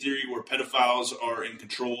conspiracy theory where pedophiles are in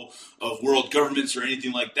control of world governments or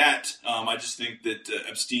anything like that. I just think that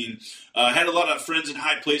Epstein had a lot of friends in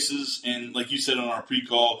high places, and like you said on our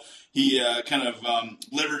pre-call, he kind of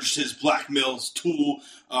leveraged his blackmail tool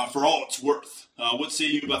for all it's worth. What say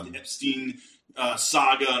you about the Epstein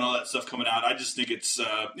saga and all that stuff coming out? I just think it's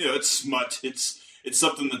it's smut. It's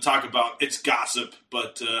something to talk about. It's gossip,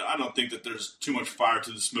 but I don't think that there's too much fire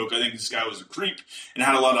to the smoke. I think this guy was a creep and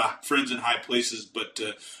had a lot of friends in high places, but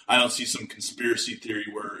I don't see some conspiracy theory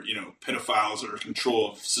where, pedophiles are in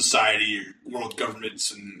control of society or world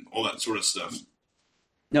governments and all that sort of stuff.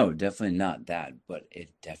 No, definitely not that, but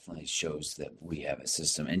it definitely shows that we have a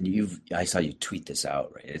system. And I saw you tweet this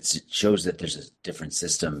out, right? It shows that there's a different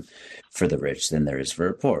system for the rich than there is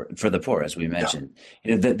for the poor, as we mentioned,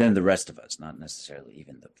 than the rest of us, not necessarily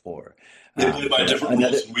even the poor. They play by different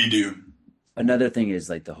rules than we do. Another thing is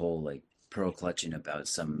like the whole pearl clutching about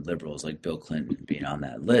some liberals like Bill Clinton being on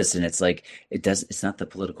that list, and it's like it's not the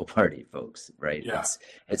political party, folks, right? Yeah.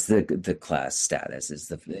 It's the class status,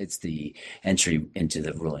 it's the entry into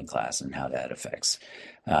the ruling class and how that affects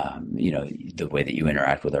the way that you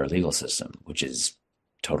interact with our legal system, which is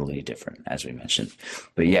totally different, as we mentioned.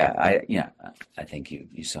 But I think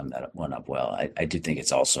you summed that one up well. I do think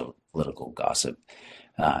it's also political gossip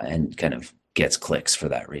and kind of gets clicks for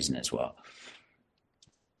that reason as well.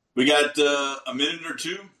 We got a minute or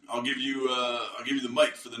two. I'll give you the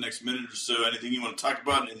mic for the next minute or so. Anything you want to talk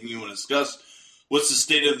about? Anything you want to discuss? What's the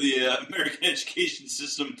state of the American education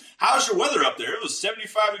system? How's your weather up there? It was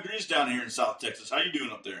 75 degrees down here in South Texas. How you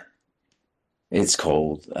doing up there? It's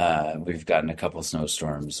cold. We've gotten a couple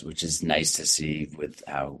snowstorms, which is nice to see with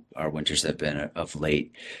how our winters have been of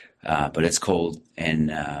late. But it's cold,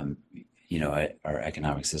 and our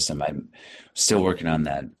economic system. I'm still working on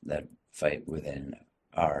that fight within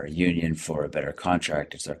our union for a better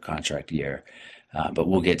contract. It's our contract year, but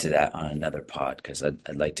we'll get to that on another pod because I'd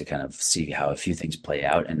like to kind of see how a few things play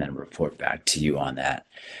out and then report back to you on that.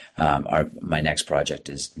 My next project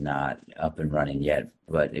is not up and running yet,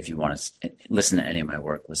 but if you want to listen to any of my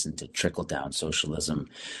work, listen to Trickle Down Socialism,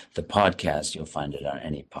 the podcast. You'll find it on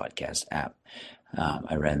any podcast app.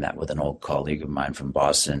 I ran that with an old colleague of mine from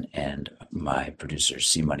Boston and my producer,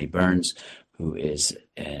 C. Money Burns, who is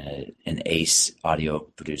an ace audio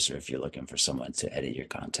producer if you're looking for someone to edit your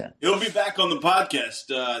content. He'll be back on the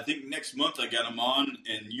podcast. I think next month I got him on,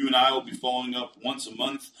 and you and I will be following up once a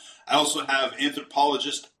month. I also have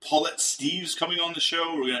anthropologist Paulette Steves coming on the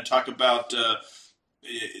show. We're going to talk about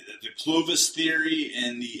the Clovis theory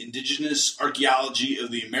and the indigenous archaeology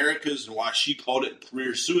of the Americas and why she called it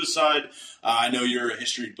career suicide. I know you're a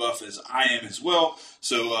history buff as I am as well,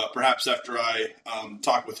 so perhaps after I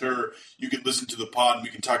talk with her, you can listen to the pod and we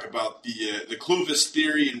can talk about the Clovis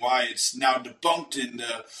theory and why it's now debunked and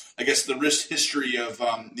I guess the rich history of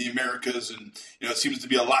the Americas, and it seems to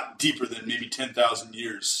be a lot deeper than maybe 10,000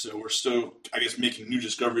 years. So we're still, I guess, making new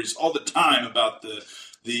discoveries all the time about the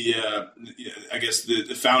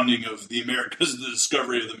founding of the Americas, the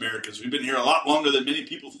discovery of the Americas. We've been here a lot longer than many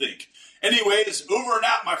people think. Anyways, over and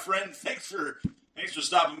out, my friend. Thanks for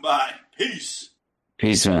stopping by. Peace.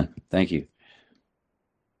 Peace, man. Thank you.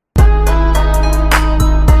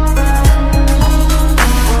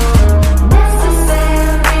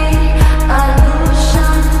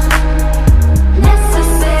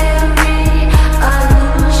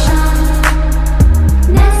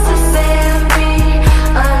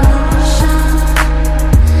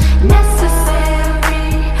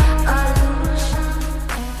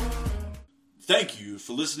 Thank you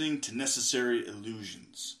for listening to Necessary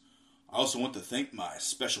Illusions. I also want to thank my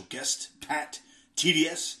special guest, Pat,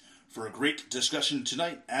 TDS, for a great discussion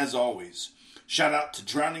tonight, as always. Shout out to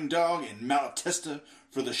Drowning Dog and Malatesta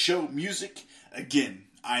for the show music. Again,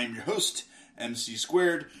 I am your host, MC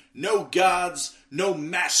Squared. No gods, no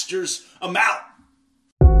masters. I'm out.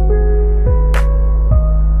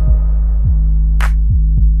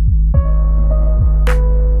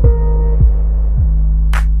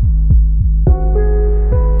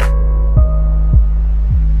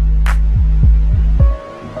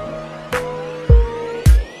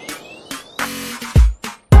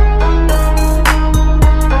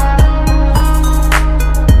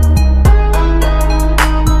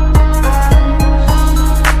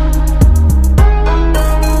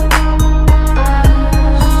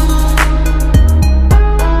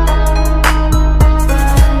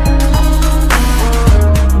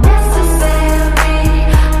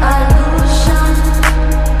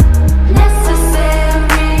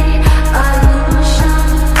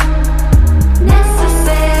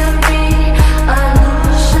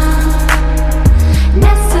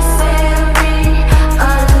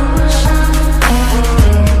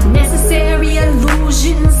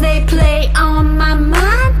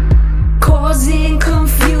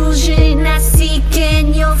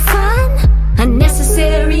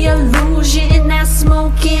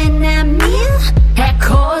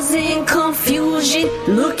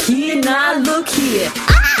 Look here, now look here.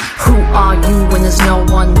 Who are you when there's no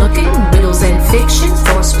one looking? Riddles and fiction,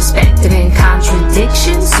 forced perspective and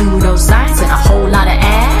contradictions, pseudoscience and a whole lot of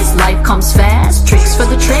ass. Life comes fast, tricks for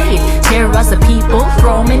the trade. Terrorize the people,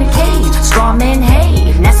 throw them in a cage. Straw men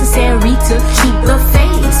hate, necessary to keep the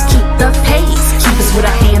faith, keep the pace. Keep us with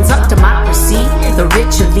our hands up, democracy. The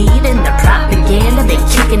rich are leading the propaganda. They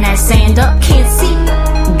kicking that sand up, can't see.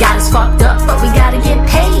 Got us fucked up, but we gotta get